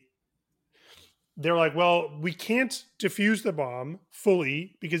they're like, well, we can't defuse the bomb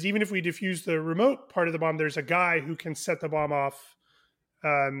fully, because even if we defuse the remote part of the bomb, there's a guy who can set the bomb off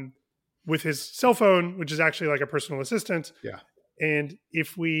with his cell phone, which is actually like a personal assistant. Yeah. And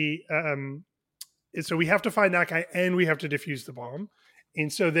if we, so we have to find that guy, and we have to defuse the bomb.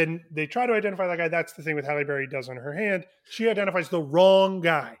 And so then they try to identify that guy. That's the thing with Halle Berry does on her hand. She identifies the wrong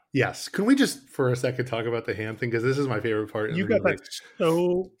guy. Yes. Can we just for a second talk about the hand thing? Because this is my favorite part. You got that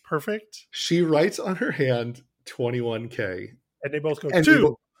so perfect. She writes on her hand 21K. And they both go,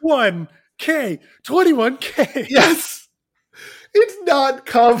 21K, 21K. Yes. It's not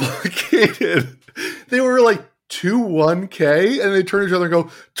complicated. They were like 21K, and they turn to each other and go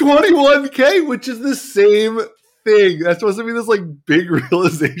 21K, which is the same thing. That's supposed to be this like big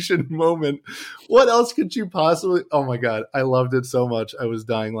realization moment. What else could you possibly? Oh my god, I loved it so much. I was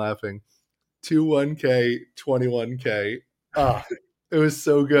dying laughing. 21K, 21K. It was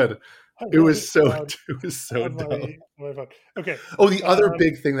so good. It was so dumb. Okay. Oh, the other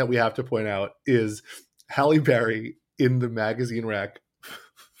big thing that we have to point out is Halle Berry in the magazine rack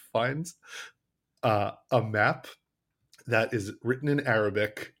finds a map that is written in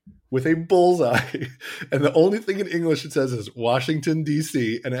Arabic with a bullseye, and the only thing in English it says is Washington,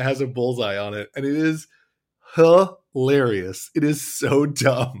 D.C., and it has a bullseye on it, and it is hilarious. It is so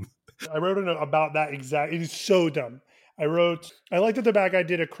dumb. I wrote a note about that exact. It is so dumb. I like that the bad guy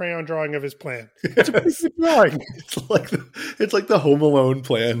did a crayon drawing of his plan. It's a pretty good drawing. It's like the Home Alone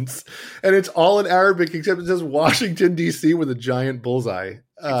plans, and it's all in Arabic except it says Washington, D.C. with a giant bullseye.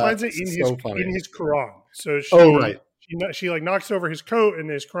 He finds it in his Quran. So she like knocks over his coat, and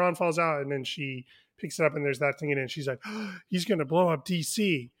his Quran falls out, and then she picks it up, and there's that thing in it, and she's like, oh, he's going to blow up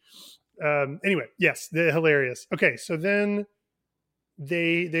DC. Anyway, yes, they're hilarious. Okay, so then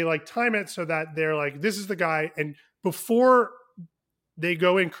they like time it so that they're like, this is the guy, and before they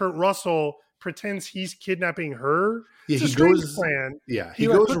go in, Kurt Russell pretends he's kidnapping her. Yeah, it's a strange plan. Yeah, he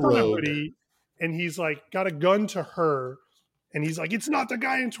goes rogue, and he's like got a gun to her. And he's like, it's not the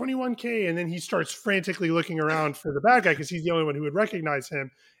guy in 21K. And then he starts frantically looking around for the bad guy because he's the only one who would recognize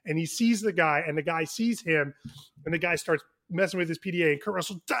him. And he sees the guy, and the guy sees him, and the guy starts messing with his PDA, and Kurt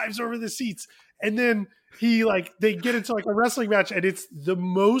Russell dives over the seats, and then they get into like a wrestling match, and it's the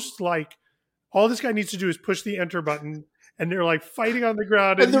most like all this guy needs to do is push the enter button, and they're like fighting on the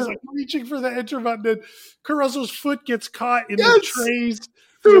ground, and he's like reaching for the enter button, and Kurt Russell's foot gets caught in the trays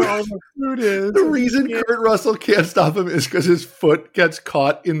where all the food is. The reason Kurt Russell can't stop him is because his foot gets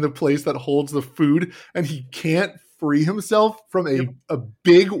caught in the place that holds the food, and he can't free himself from a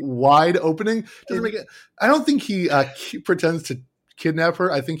big wide opening. Doesn't make it. I don't think he pretends to kidnap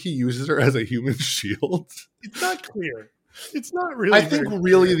her. I think he uses her as a human shield. It's not clear. It's not really. I think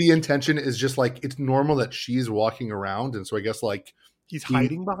really the intention is just like it's normal that she's walking around, and so I guess like he's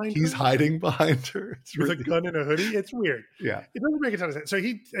hiding behind her. He's hiding behind her. It's with a gun and a hoodie. It's weird. Yeah, it doesn't make a ton of sense. So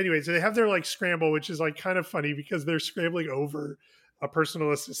so they have their like scramble, which is like kind of funny because they're scrambling over a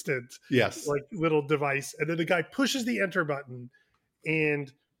personal assistant, like little device, and then the guy pushes the enter button,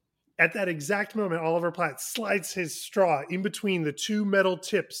 and at that exact moment, Oliver Platt slides his straw in between the two metal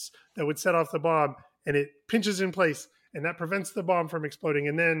tips that would set off the bomb, and it pinches in place, and that prevents the bomb from exploding.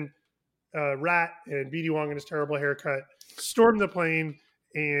 And then Rat and BD Wong in his terrible haircut storm the plane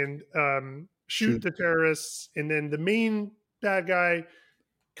and shoot the terrorists, and then the main bad guy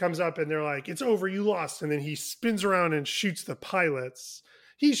comes up and they're like, it's over, you lost. And then he spins around and shoots the pilots.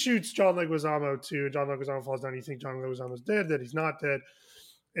 He shoots John Leguizamo too. John Leguizamo falls down. You think John Leguizamo's dead, that he's not dead.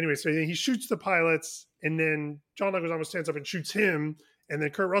 Anyway, so he shoots the pilots, and then John Leguizamo stands up and shoots him. And then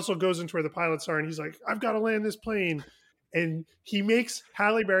Kurt Russell goes into where the pilots are, and he's like, I've got to land this plane. And he makes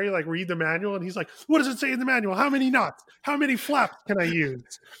Halle Berry like read the manual, and he's like, what does it say in the manual? How many knots? How many flaps can I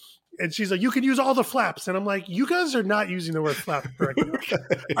use? And she's like, you can use all the flaps. And I'm like, you guys are not using the word flap correctly.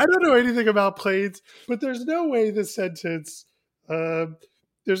 I don't know anything about planes, but there's no way this sentence, you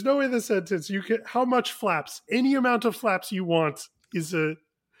can, how much flaps, any amount of flaps you want is an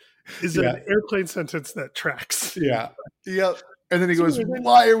airplane sentence that tracks. Yeah. Yep. And then he goes,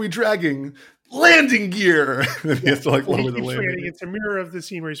 why are we dragging landing gear? And he has to like lower the landing. It's a mirror of the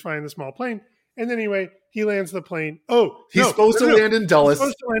scene where he's flying the small plane. And then anyway, he lands the plane. He's supposed to land in Dulles. He's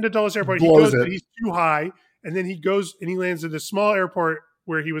supposed to land at Dulles Airport. But he's too high. And then he goes and he lands at a small airport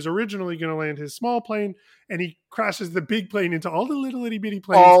where he was originally going to land his small plane. And he crashes the big plane into all the little itty bitty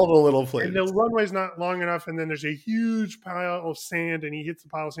planes. All the little planes. And the runway's not long enough. And then there's a huge pile of sand. And he hits the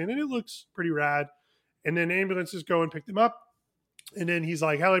pile of sand. And it looks pretty rad. And then ambulances go and pick them up. And then he's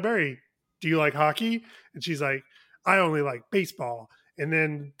like, Halle Berry, do you like hockey? And she's like, I only like baseball. And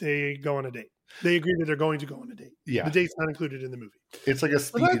then they go on a date. They agree that they're going to go on a date. Yeah. The date's not included in the movie. It's like a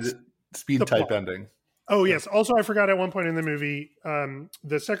speed type ending. Oh, yes. Also, I forgot at one point in the movie,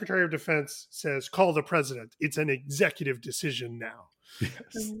 the Secretary of Defense says, call the president. It's an executive decision now.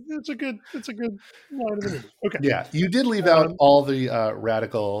 Yes. It's a good line of the movie. Okay. Yeah. You did leave out all the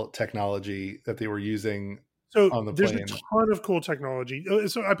radical technology that they were using on the plane. There's a ton of cool technology.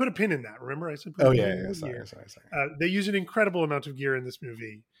 So I put a pin in that. Remember? I said, Sorry. They use an incredible amount of gear in this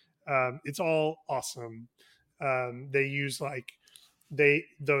movie. It's all awesome. They use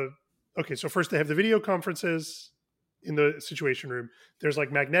so first they have the video conferences in the Situation Room. There's like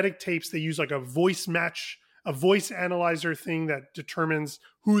magnetic tapes. They use like a voice analyzer thing that determines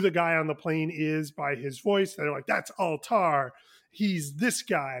who the guy on the plane is by his voice. They're like, that's Altar. He's this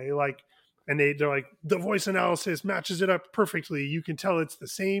guy. And they're like, the voice analysis matches it up perfectly. You can tell it's the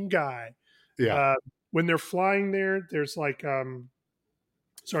same guy. Yeah. When they're flying there, there's like,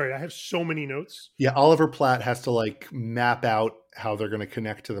 sorry, I have so many notes. Yeah, Oliver Platt has to like map out how they're going to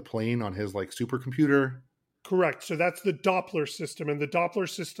connect to the plane on his like supercomputer. Correct. So that's the Doppler system, and the Doppler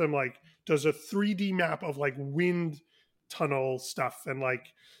system like does a 3D map of like wind tunnel stuff and like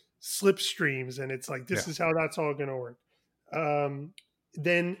slipstreams, and it's like this is how that's all going to work. And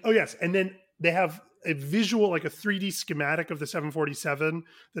then they have a visual, like a 3D schematic of the 747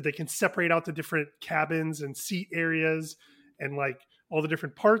 that they can separate out the different cabins and seat areas and like all the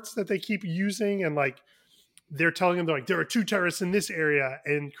different parts that they keep using. And like, they're telling them, there are 2 terrorists in this area.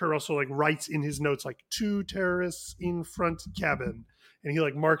 And Kurt Russell like writes in his notes, like 2 terrorists in front cabin. And he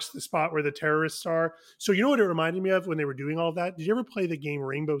like marks the spot where the terrorists are. So you know what it reminded me of when they were doing all of that? Did you ever play the game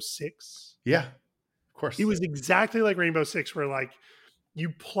Rainbow Six? Yeah, of course. It was exactly like Rainbow Six, where like you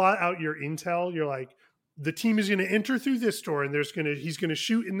plot out your intel. You're like, the team is going to enter through this door, and he's going to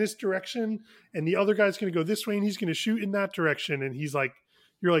shoot in this direction, and the other guy's going to go this way, and he's going to shoot in that direction. And he's like,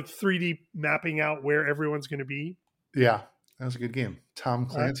 you're like 3D mapping out where everyone's going to be. Yeah, that was a good game. Tom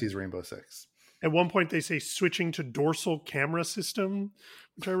Clancy's Rainbow Six. At one point, they say switching to dorsal camera system,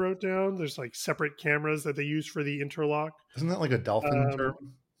 which I wrote down. There's like separate cameras that they use for the interlock. Isn't that like a dolphin term?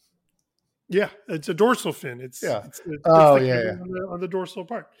 Yeah, it's a dorsal fin. It's on the dorsal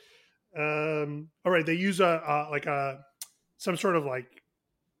part. All right, they use a some sort of like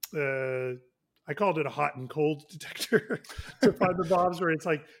I called it a hot and cold detector to find the bombs, where it's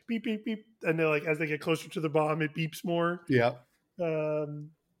like beep beep beep, and they're like as they get closer to the bomb, it beeps more. Yeah.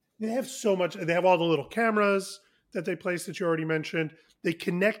 They have so much. They have all the little cameras that they place that you already mentioned. They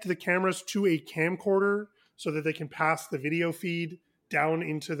connect the cameras to a camcorder so that they can pass the video feed down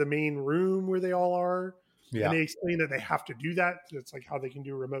into the main room where they all are. Yeah. And they explain that they have to do that. It's like how they can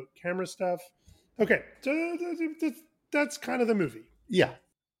do remote camera stuff. Okay, so that's kind of the movie. Yeah.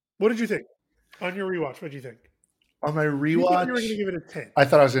 What did you think on your rewatch? What did you think? On my You rewatch, thought you were going to give it a 10. I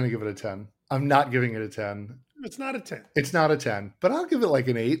thought I was going to give it a 10. I'm not giving it a 10. It's not a 10. It's not a 10, but I'll give it like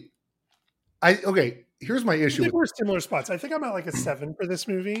an 8. Okay, here's my I issue. think we're similar spots. I think I'm at like a 7 for this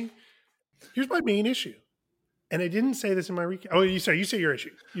movie. Here's my main issue. And I didn't say this in my recap. Oh, you say your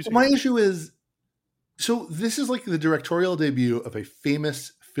issue. My issue is, so this is like the directorial debut of a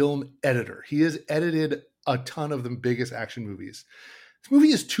famous film editor. He has edited a ton of the biggest action movies. This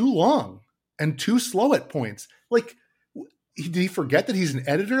movie is too long and too slow at points. Like, did he forget that he's an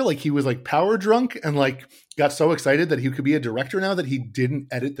editor? Like, he was like power drunk and like got so excited that he could be a director now that he didn't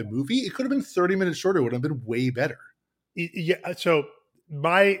edit the movie? It could have been 30 minutes shorter. It would have been way better. Yeah. So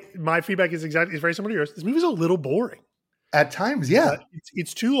my feedback is very similar to yours. This movie's a little boring At times. Yeah.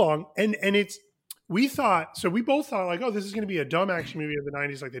 It's too long. And we both thought like, oh, this is going to be a dumb action movie of the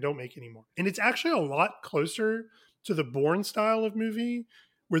 90s like they don't make anymore. And it's actually a lot closer to the Bourne style of movie,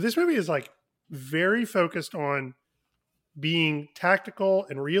 where this movie is like very focused on being tactical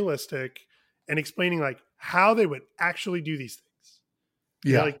and realistic and explaining like how they would actually do these things.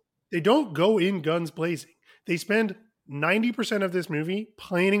 Yeah. Like they don't go in guns blazing. They spend 90% of this movie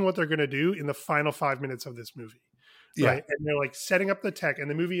planning what they're going to do in the final 5 minutes of this movie. Yeah. Right. And they're like setting up the tech, and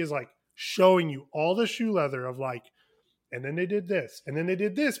the movie is like showing you all the shoe leather of like, and then they did this, and then they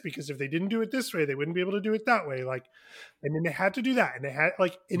did this, because if they didn't do it this way, they wouldn't be able to do it that way. Like, and then they had to do that. And they had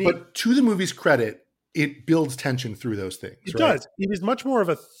like, but to the movie's credit, it builds tension through those things. It right? does. It is much more of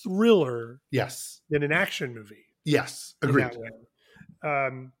a thriller Yes. than an action movie. Yes. In Agreed. that way.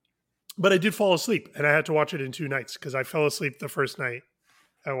 But I did fall asleep, and I had to watch it in 2 nights because I fell asleep the first night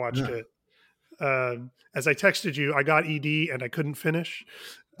I watched it. As I texted you, I got ED and I couldn't finish.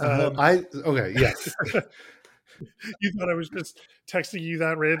 Okay. Yes. You thought I was just texting you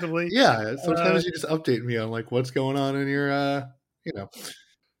that randomly? Yeah. Sometimes you just update me on like what's going on in your,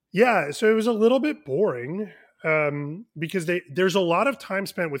 Yeah. So it was a little bit boring because there's a lot of time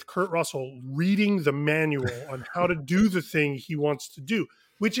spent with Kurt Russell reading the manual on how to do the thing he wants to do,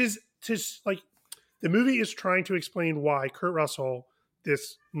 which is just like the movie is trying to explain why Kurt Russell,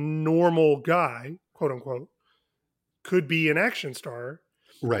 this normal guy, quote unquote, could be an action star.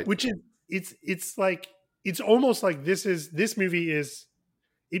 Right. Which is, it's like, it's almost like this movie is,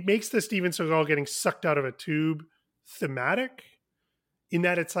 it makes the Steven Seagal getting sucked out of a tube thematic, in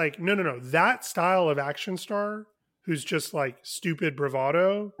that it's like, no, that style of action star who's just like stupid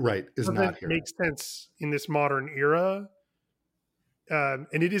bravado, right, is not here. Makes sense in this modern era. And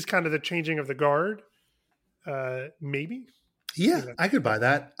it is kind of the changing of the guard, maybe. Yeah, I could buy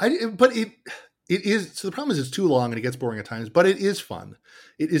that. But it is. So the problem is it's too long and it gets boring at times. But it is fun.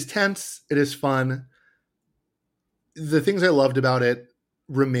 It is tense. It is fun. The things I loved about it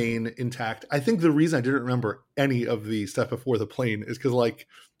remain intact. I think the reason I didn't remember any of the stuff before the plane is because like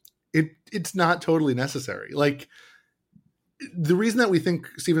it's not totally necessary. Like the reason that we think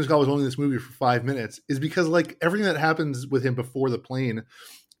Steven Seagal was only in this movie for 5 minutes is because like everything that happens with him before the plane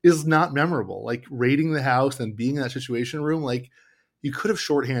is not memorable. Like raiding the house and being in that situation room, like you could have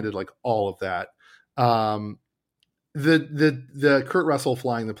shorthanded like all of that. The Kurt Russell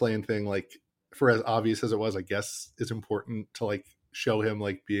flying the plane thing, like for as obvious as it was, I guess it's important to like show him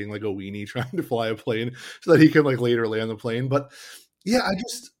like being like a weenie trying to fly a plane so that he can like later land the plane. But yeah,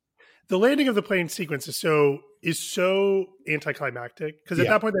 the landing of the plane sequence is so anticlimactic because at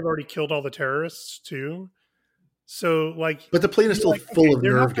that point they've already killed all the terrorists too. So like, but the plane is still full of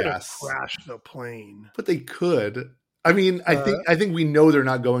nerve gas. Crash the plane, but they could. I mean, I think we know they're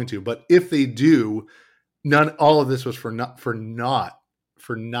not going to. But if they do, all of this was for not.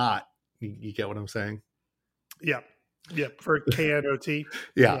 You get what I'm saying? Yeah. For KNOT.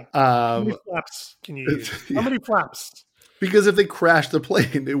 Yeah. How many flaps can you use? How many flaps? Because if they crashed the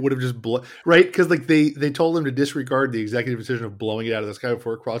plane, it would have just right? Because like they told them to disregard the executive decision of blowing it out of the sky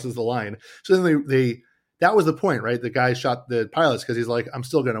before it crosses the line. So then they that was the point, right? The guy shot the pilots because he's like, I'm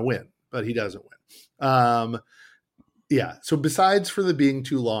still going to win, but he doesn't win. Yeah. So besides for the being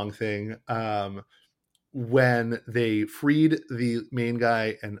too long thing, when they freed the main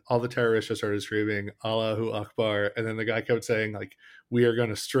guy and all the terrorists just started screaming Allahu Akbar, and then the guy kept saying like, we are going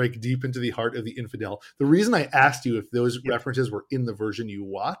to strike deep into the heart of the infidel. The reason I asked you if those references were in the version you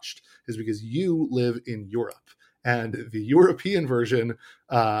watched is because you live in Europe, and the European version,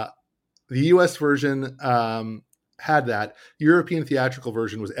 the US version, had that. European theatrical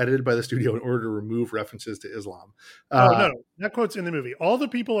version was edited by the studio in order to remove references to Islam. No, that quote's in the movie. All the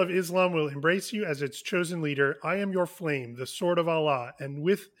people of Islam will embrace you as its chosen leader. I am your flame, the sword of Allah, and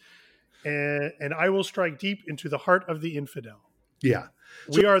I will strike deep into the heart of the infidel. Yeah.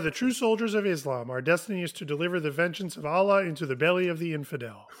 We are the true soldiers of Islam. Our destiny is to deliver the vengeance of Allah into the belly of the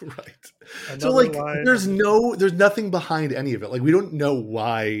infidel. Right. Another So like line. there's nothing behind any of it. Like we don't know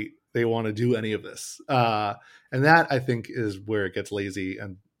why they want to do any of this. And that I think is where it gets lazy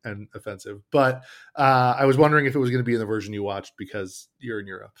and offensive. But I was wondering if it was going to be in the version you watched because you're in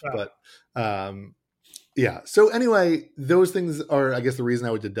Europe. But yeah. So anyway, those things are, I guess, the reason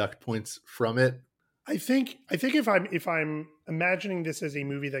I would deduct points from it. I think if I'm imagining this as a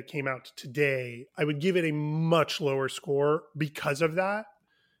movie that came out today, I would give it a much lower score because of that.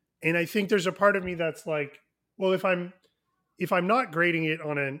 And I think there's a part of me that's like, well, if I'm not grading it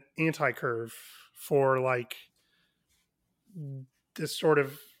on an anti-curve for like this sort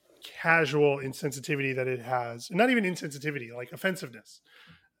of casual insensitivity that it has, and not even insensitivity, like offensiveness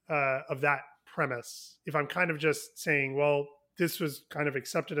of that premise, if I'm kind of just saying, well, this was kind of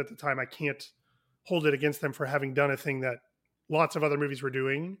accepted at the time, I can't hold it against them for having done a thing that lots of other movies were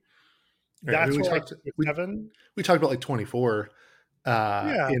doing. Right. That's we talked about like 24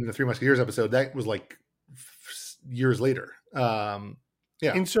 in the Three Musketeers episode. That was like years later.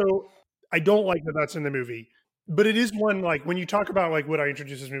 And so I don't like that that's in the movie, but it is one, like when you talk about like, would I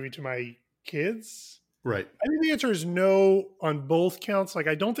introduce this movie to my kids? Right. I think the answer is no on both counts. Like,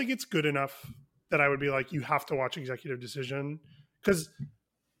 I don't think it's good enough that I would be like, you have to watch Executive Decision, because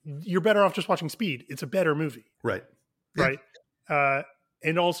you're better off just watching Speed. It's a better movie. Right. Right.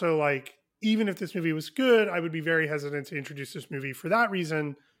 And also, like, even if this movie was good, I would be very hesitant to introduce this movie for that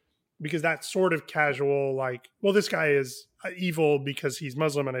reason, because that's sort of casual, like, well, this guy is evil because he's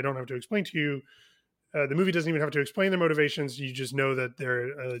Muslim and I don't have to explain to you. The movie doesn't even have to explain their motivations. You just know that they're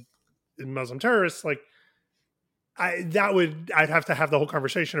Muslim terrorists. Like, I'd have to have the whole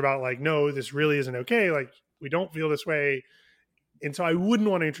conversation about like, no, this really isn't okay. Like, we don't feel this way. And so I wouldn't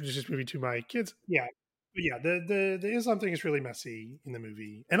want to introduce this movie to my kids. Yeah. But yeah, the Islam thing is really messy in the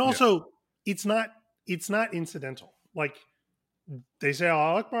movie. And also it's not incidental. Like, they say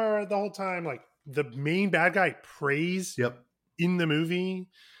Allah Akbar the whole time. Like, the main bad guy prays in the movie.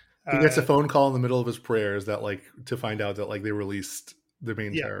 He gets a phone call in the middle of his prayers that like to find out that like they released the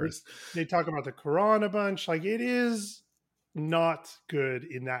main terrorist. They talk about the Quran a bunch. Like, it is not good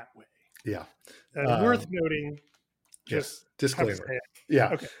in that way. Yeah. Worth noting. Just disclaimer.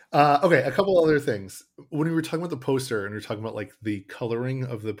 Yeah. Okay. Okay. A couple other things. When we were talking about the poster and we were talking about like the coloring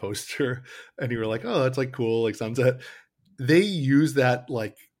of the poster, and you were like, "Oh, that's like cool, like sunset." They use that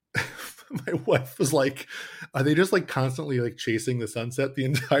like. My wife was like, "Are they just like constantly like chasing the sunset the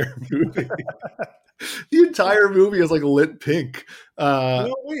entire movie?" The entire movie is like lit pink.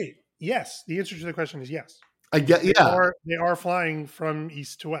 No, wait. Yes. The answer to the question is yes. I get. Yeah. They are flying from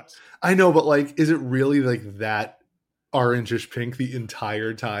east to west. I know, but like, is it really like that orangish pink the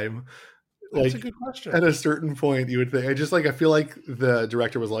entire time? That's like, a good question. At a certain point, you would think. I feel like the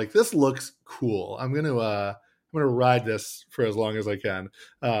director was like, "This looks cool. I'm gonna ride this for as long as I can."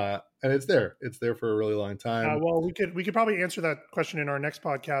 And it's there. It's there for a really long time. Well, we could probably answer that question in our next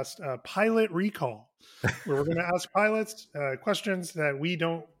podcast, Pilot Recall, where we're going to ask pilots questions that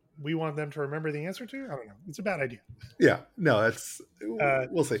we want them to remember the answer to. I don't know. It's a bad idea. Yeah. No,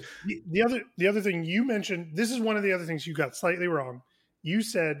 we'll see. The other thing you mentioned, this is one of the other things you got slightly wrong. You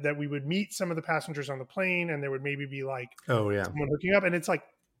said that we would meet some of the passengers on the plane and there would maybe be like someone hooking up. And it's like,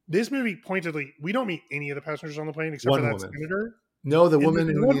 this movie pointedly, we don't meet any of the passengers on the plane except for that senator. No, the woman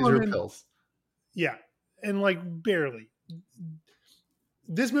who needs her pills. Yeah. And like barely.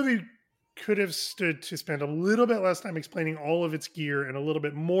 This movie could have stood to spend a little bit less time explaining all of its gear and a little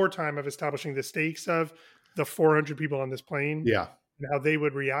bit more time of establishing the stakes of the 400 people on this plane. Yeah. And how they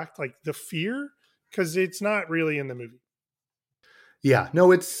would react, like the fear, because it's not really in the movie. Yeah.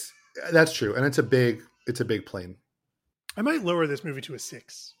 No, that's true. And it's a big plane. I might lower this movie to a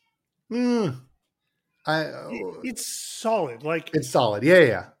 6. It's solid. Like, it's solid.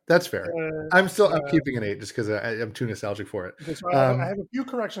 Yeah. That's fair. I'm keeping an 8 just because I'm too nostalgic for it. Okay, so I have a few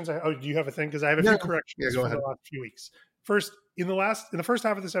corrections. Do you have a thing? Because I have a few corrections from the last few weeks. First, in the first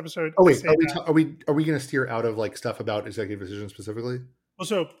half of this episode. Oh wait, are we going to steer out of like stuff about Executive Decision specifically? Well,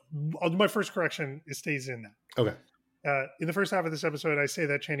 so I'll do my first correction. It stays in that. Okay. In the first half of this episode, I say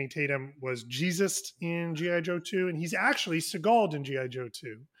that Channing Tatum was Jesus in G.I. Joe 2, and he's actually Seagal in G.I. Joe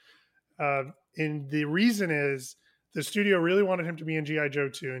 2. And the reason is the studio really wanted him to be in G.I. Joe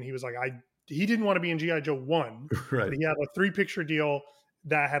 2, and he was like, he didn't want to be in G.I. Joe 1, Right. but he had a 3-picture deal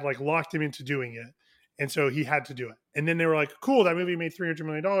that had like locked him into doing it. And so he had to do it. And then they were like, cool, that movie made $300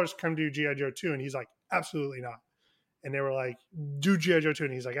 million, come do G.I. Joe 2. And he's like, absolutely not. And they were like, do G.I. Joe 2.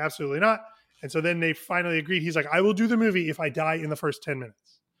 And he's like, absolutely not. And so then they finally agreed. He's like, I will do the movie if I die in the first 10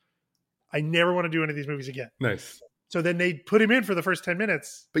 minutes. I never want to do any of these movies again. Nice. So then they put him in for the first 10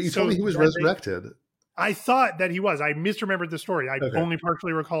 minutes. But you told me he was resurrected. I thought that he was. I misremembered the story. I only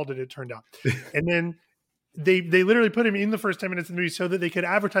partially recalled it turned out. And then they literally put him in the first 10 minutes of the movie so that they could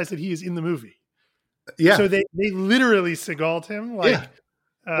advertise that he is in the movie. Yeah. So they literally Seagal'd him. Like,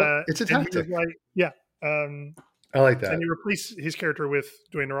 well, it's a tactic. I like that. And he replaced his character with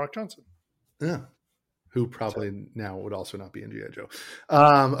Dwayne "The Rock" Johnson. Yeah. Who probably now would also not be in G.I. Joe.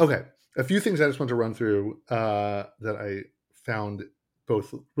 Okay. A few things I just want to run through that I found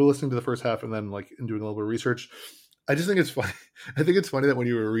both listening to the first half and then like in doing a little bit of research. I just think it's funny. I think it's funny that when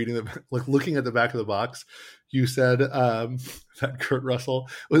you were reading looking at the back of the box, you said that Kurt Russell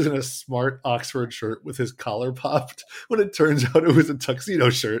was in a smart Oxford shirt with his collar popped, when it turns out it was a tuxedo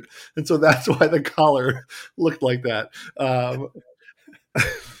shirt, and so that's why the collar looked like that.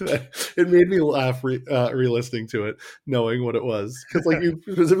 It made me laugh re-listening to it, knowing what it was, because like you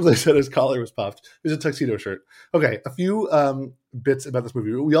specifically said his collar was popped. It was a tuxedo shirt. Okay, a few bits about this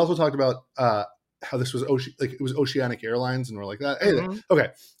movie. We also talked about how this was it was Oceanic Airlines, and we're like that. Hey, okay,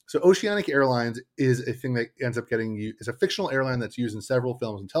 so Oceanic Airlines is a thing that ends up getting used. It's a fictional airline that's used in several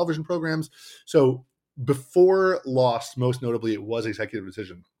films and television programs. So before Lost, most notably, it was Executive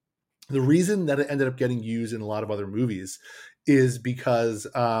Decision. The reason that it ended up getting used in a lot of other movies is because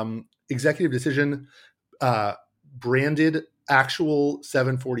Executive Decision branded actual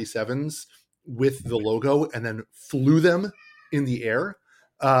 747s with the logo and then flew them in the air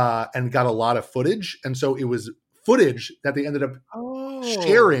and got a lot of footage. And so it was footage that they ended up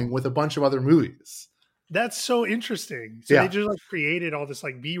sharing with a bunch of other movies. That's so interesting. So they just like created all this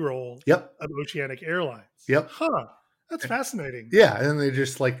like B-roll of Oceanic Airlines. Yep. Huh. That's fascinating. Yeah. And then they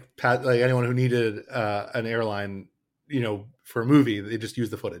just like anyone who needed an airline, for a movie, they just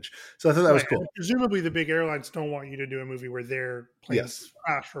used the footage. So I thought that was cool. And presumably the big airlines don't want you to do a movie where their planes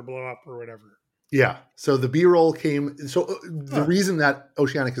crash or blow up or whatever. Yeah. So the B-roll came. So the reason that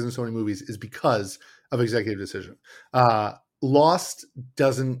Oceanic is in so many movies is because of Executive Decision. Lost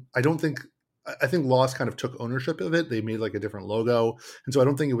doesn't, I think Lost kind of took ownership of it. They made like a different logo. And so I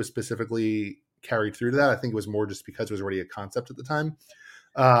don't think it was specifically carried through to that. I think it was more just because it was already a concept at the time.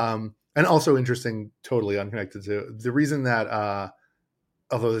 And also interesting, totally unconnected to the reason that,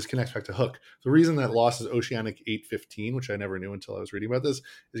 although this connects back to Hook, the reason that Lost is Oceanic 8:15, which I never knew until I was reading about this,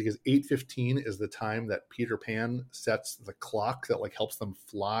 is because 8:15 is the time that Peter Pan sets the clock that like helps them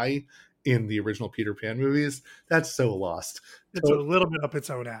fly in the original Peter Pan movies. That's so Lost. It's a little bit up its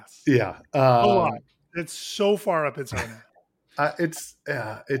own ass. Yeah. It's so far up its own ass.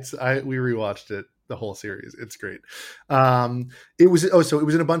 We rewatched it, the whole series. It's great. It was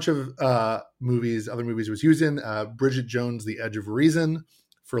in a bunch of movies. Other movies it was used in Bridget Jones' The Edge of Reason,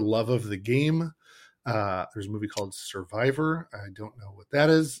 For Love of the Game. There's a movie called Survivor. I don't know what that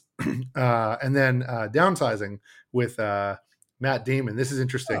is. And then Downsizing with Matt Damon. This is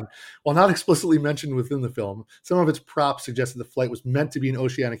interesting. While not explicitly mentioned within the film, some of its props suggested the flight was meant to be an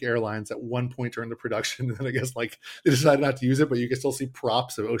Oceanic Airlines at one point during the production. And then I guess like they decided not to use it, but you can still see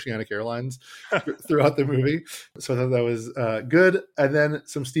props of Oceanic Airlines throughout the movie. So I thought that was good. And then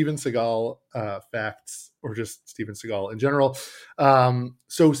some Steven Seagal facts, or just Steven Seagal in general.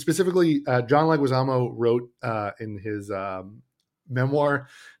 So specifically, John Leguizamo wrote in his memoir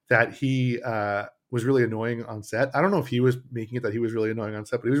that he was really annoying on set. I don't know if he was making it that he was really annoying on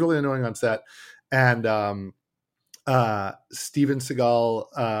set, but he was really annoying on set. And Steven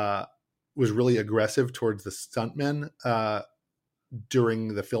Seagal was really aggressive towards the stuntmen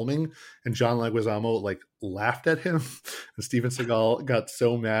during the filming, and John Leguizamo like laughed at him. And Steven Seagal got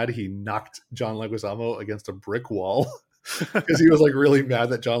so mad he knocked John Leguizamo against a brick wall. Because he was like really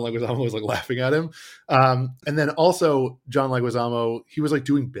mad that John Leguizamo was like laughing at him. And then also John Leguizamo, he was like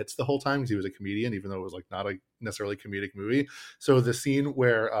doing bits the whole time because he was a comedian, even though it was like not a necessarily comedic movie. So the scene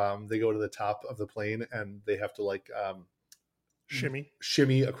where they go to the top of the plane and they have to like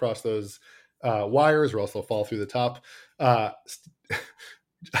shimmy across those wires or else they'll fall through the top.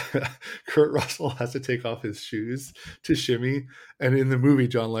 Kurt Russell has to take off his shoes to shimmy, and in the movie,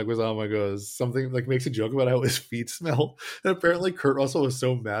 John Leguizamo goes something like makes a joke about how his feet smell, and apparently Kurt Russell was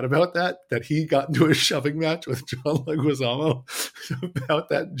so mad about that he got into a shoving match with John Leguizamo about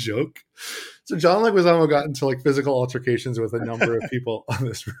that joke. So John Leguizamo got into like physical altercations with a number of people on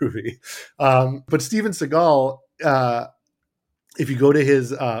this movie, but Steven Seagal. If you go to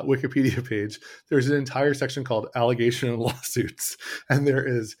his Wikipedia page, there's an entire section called Allegation and Lawsuits. And there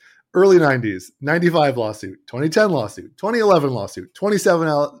is early 90s, 95 lawsuit, 2010 lawsuit, 2011 lawsuit,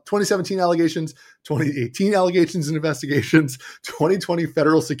 2017 allegations, 2018 allegations and investigations, 2020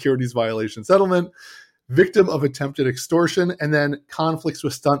 federal securities violation settlement, victim of attempted extortion, and then conflicts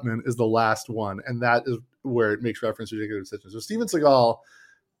with stuntmen is the last one. And that is where it makes reference to executive decisions. So Steven Seagal,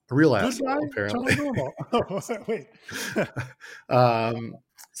 a real asshole, apparently. Wait.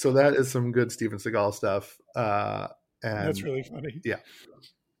 So that is some good Steven Seagal stuff. And that's really funny. Yeah.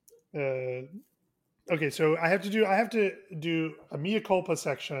 Okay, so I have to do a mea culpa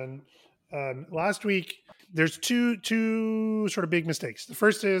section. Last week, there's two sort of big mistakes. The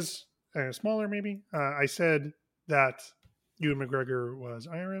first is smaller, maybe. I said that Ewan McGregor was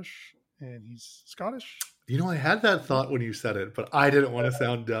Irish and he's Scottish. You know, I had that thought when you said it, but I didn't want to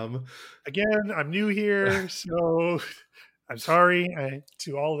sound dumb. Again, I'm new here, so I'm sorry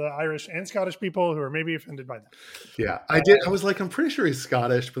to all the Irish and Scottish people who are maybe offended by that. Yeah, I did. I was like, I'm pretty sure he's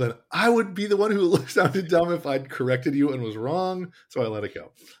Scottish, but then I would be the one who sounded dumb if I'd corrected you and was wrong, so I let it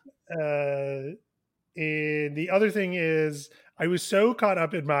go. And the other thing is, I was so caught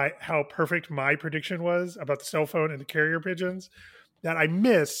up in how perfect my prediction was about the cell phone and the carrier pigeons that I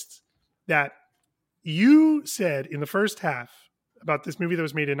missed that you said in the first half about this movie that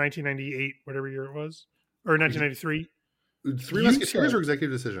was made in 1998, whatever year it was, or 1993. Three Musketeers or Executive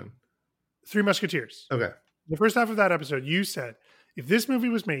Decision? Three Musketeers. Okay. The first half of that episode, you said if this movie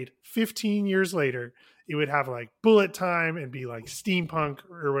was made 15 years later, it would have like bullet time and be like steampunk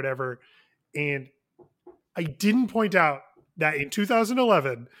or whatever. And I didn't point out that in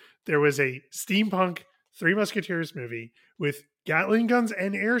 2011, there was a steampunk Three Musketeers movie with Gatling guns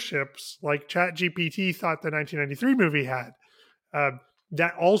and airships like ChatGPT thought the 1993 movie had.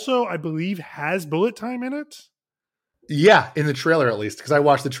 That also, I believe, has bullet time in it. Yeah, in the trailer at least, because I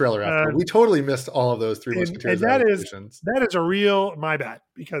watched the trailer after. We totally missed all of those Three Musketeers. And that is a real my bad,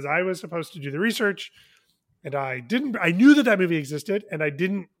 because I was supposed to do the research and I didn't. I knew that movie existed and I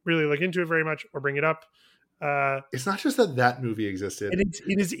didn't really look into it very much or bring it up. It's not just that movie existed. And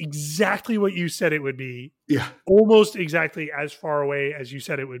it is exactly what you said it would be. Yeah. Almost exactly as far away as you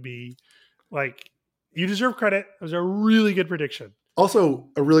said it would be. Like, you deserve credit. It was a really good prediction. Also,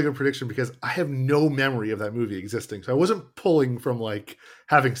 a really good prediction because I have no memory of that movie existing. So I wasn't pulling from like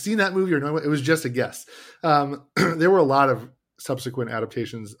having seen that movie or no, it was just a guess. There were a lot of subsequent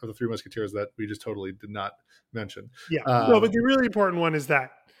adaptations of the Three Musketeers that we just totally did not mention. Yeah. No, but the really important one is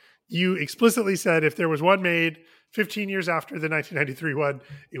that you explicitly said if there was one made 15 years after the 1993 one,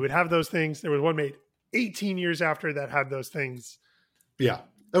 it would have those things. There was one made 18 years after that had those things. Yeah.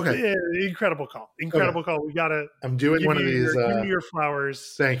 Okay. Yeah, incredible call. Incredible call. We got to. I'm doing one of these. Give me your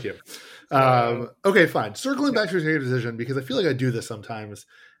flowers. Thank you. Okay, fine. Circling back to executive decision, because I feel like I do this sometimes.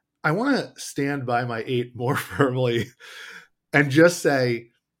 I want to stand by my 8 more firmly and just say,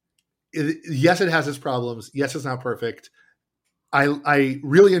 yes, it has its problems. Yes, it's not perfect. I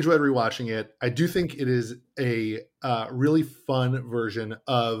really enjoyed rewatching it. I do think it is a really fun version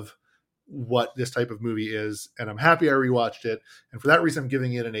of what this type of movie is, and I'm happy I rewatched it. And for that reason, I'm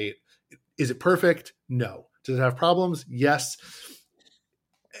giving it an 8. Is it perfect? No. Does it have problems? Yes.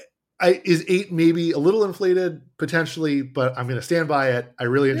 Is 8 maybe a little inflated? Potentially, but I'm going to stand by it. I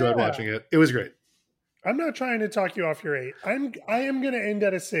really enjoyed watching it. It was great. I'm not trying to talk you off your 8. I am going to end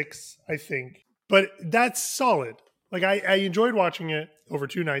at a 6, I think. But that's solid. Like, I enjoyed watching it over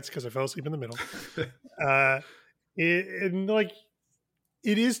 2 nights because I fell asleep in the middle.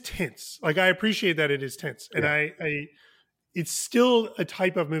 It is tense. Like, I appreciate that it is tense. And it's still a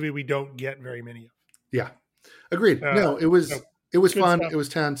type of movie we don't get very many of. Yeah. Agreed. No, it was fun. Stuff. It was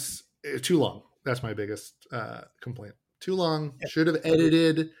tense. Too long. That's my biggest complaint. Too long. Yeah. Should have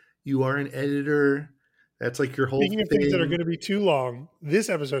edited. You are an editor. That's like your whole Speaking of things that are going to be too long, this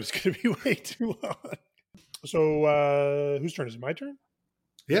episode is going to be way too long. So whose turn is it? My turn?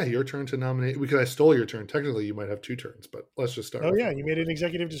 Yeah, your turn to nominate. Because I stole your turn. Technically, you might have 2 turns, but let's just start. Oh, yeah. You made an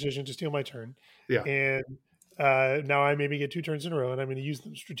executive decision to steal my turn. Yeah. And now I maybe get 2 turns in a row, and I'm going to use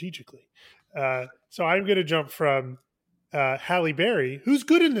them strategically. So I'm going to jump from Halle Berry, who's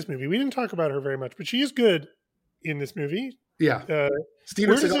good in this movie. We didn't talk about her very much, but she is good in this movie. Yeah.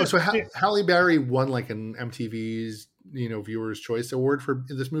 Steven Seagal. So Halle Berry won like an MTV's Viewers' Choice Award for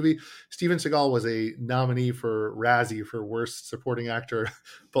this movie. Steven Seagal was a nominee for Razzie for Worst Supporting Actor,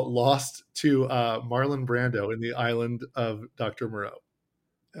 but lost to Marlon Brando in The Island of Dr. Moreau.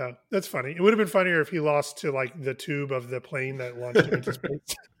 Oh, that's funny. It would have been funnier if he lost to like the tube of the plane that launched him into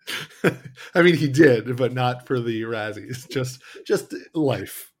space. I mean, he did, but not for the Razzies. Just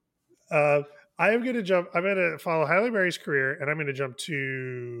life. I'm going to follow Halle Berry's career, and I'm going to jump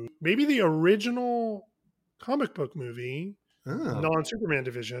to maybe the original comic book movie, non-Superman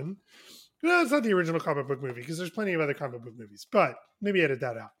division. No, it's not the original comic book movie because there's plenty of other comic book movies, but maybe edit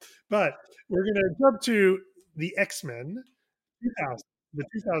that out. But we're going to jump to the X-Men 2000, the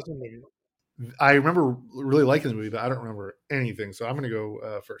 2000 movie. I remember really liking the movie, but I don't remember anything. So I'm going to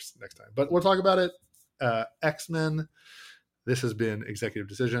go first next time. But we'll talk about it. X-Men. This has been Executive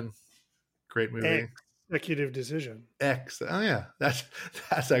Decision. Great movie. Executive Decision. X. Oh yeah, that's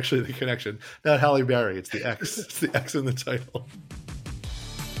actually the connection. Not Halle Berry. It's the X. It's the X in the title.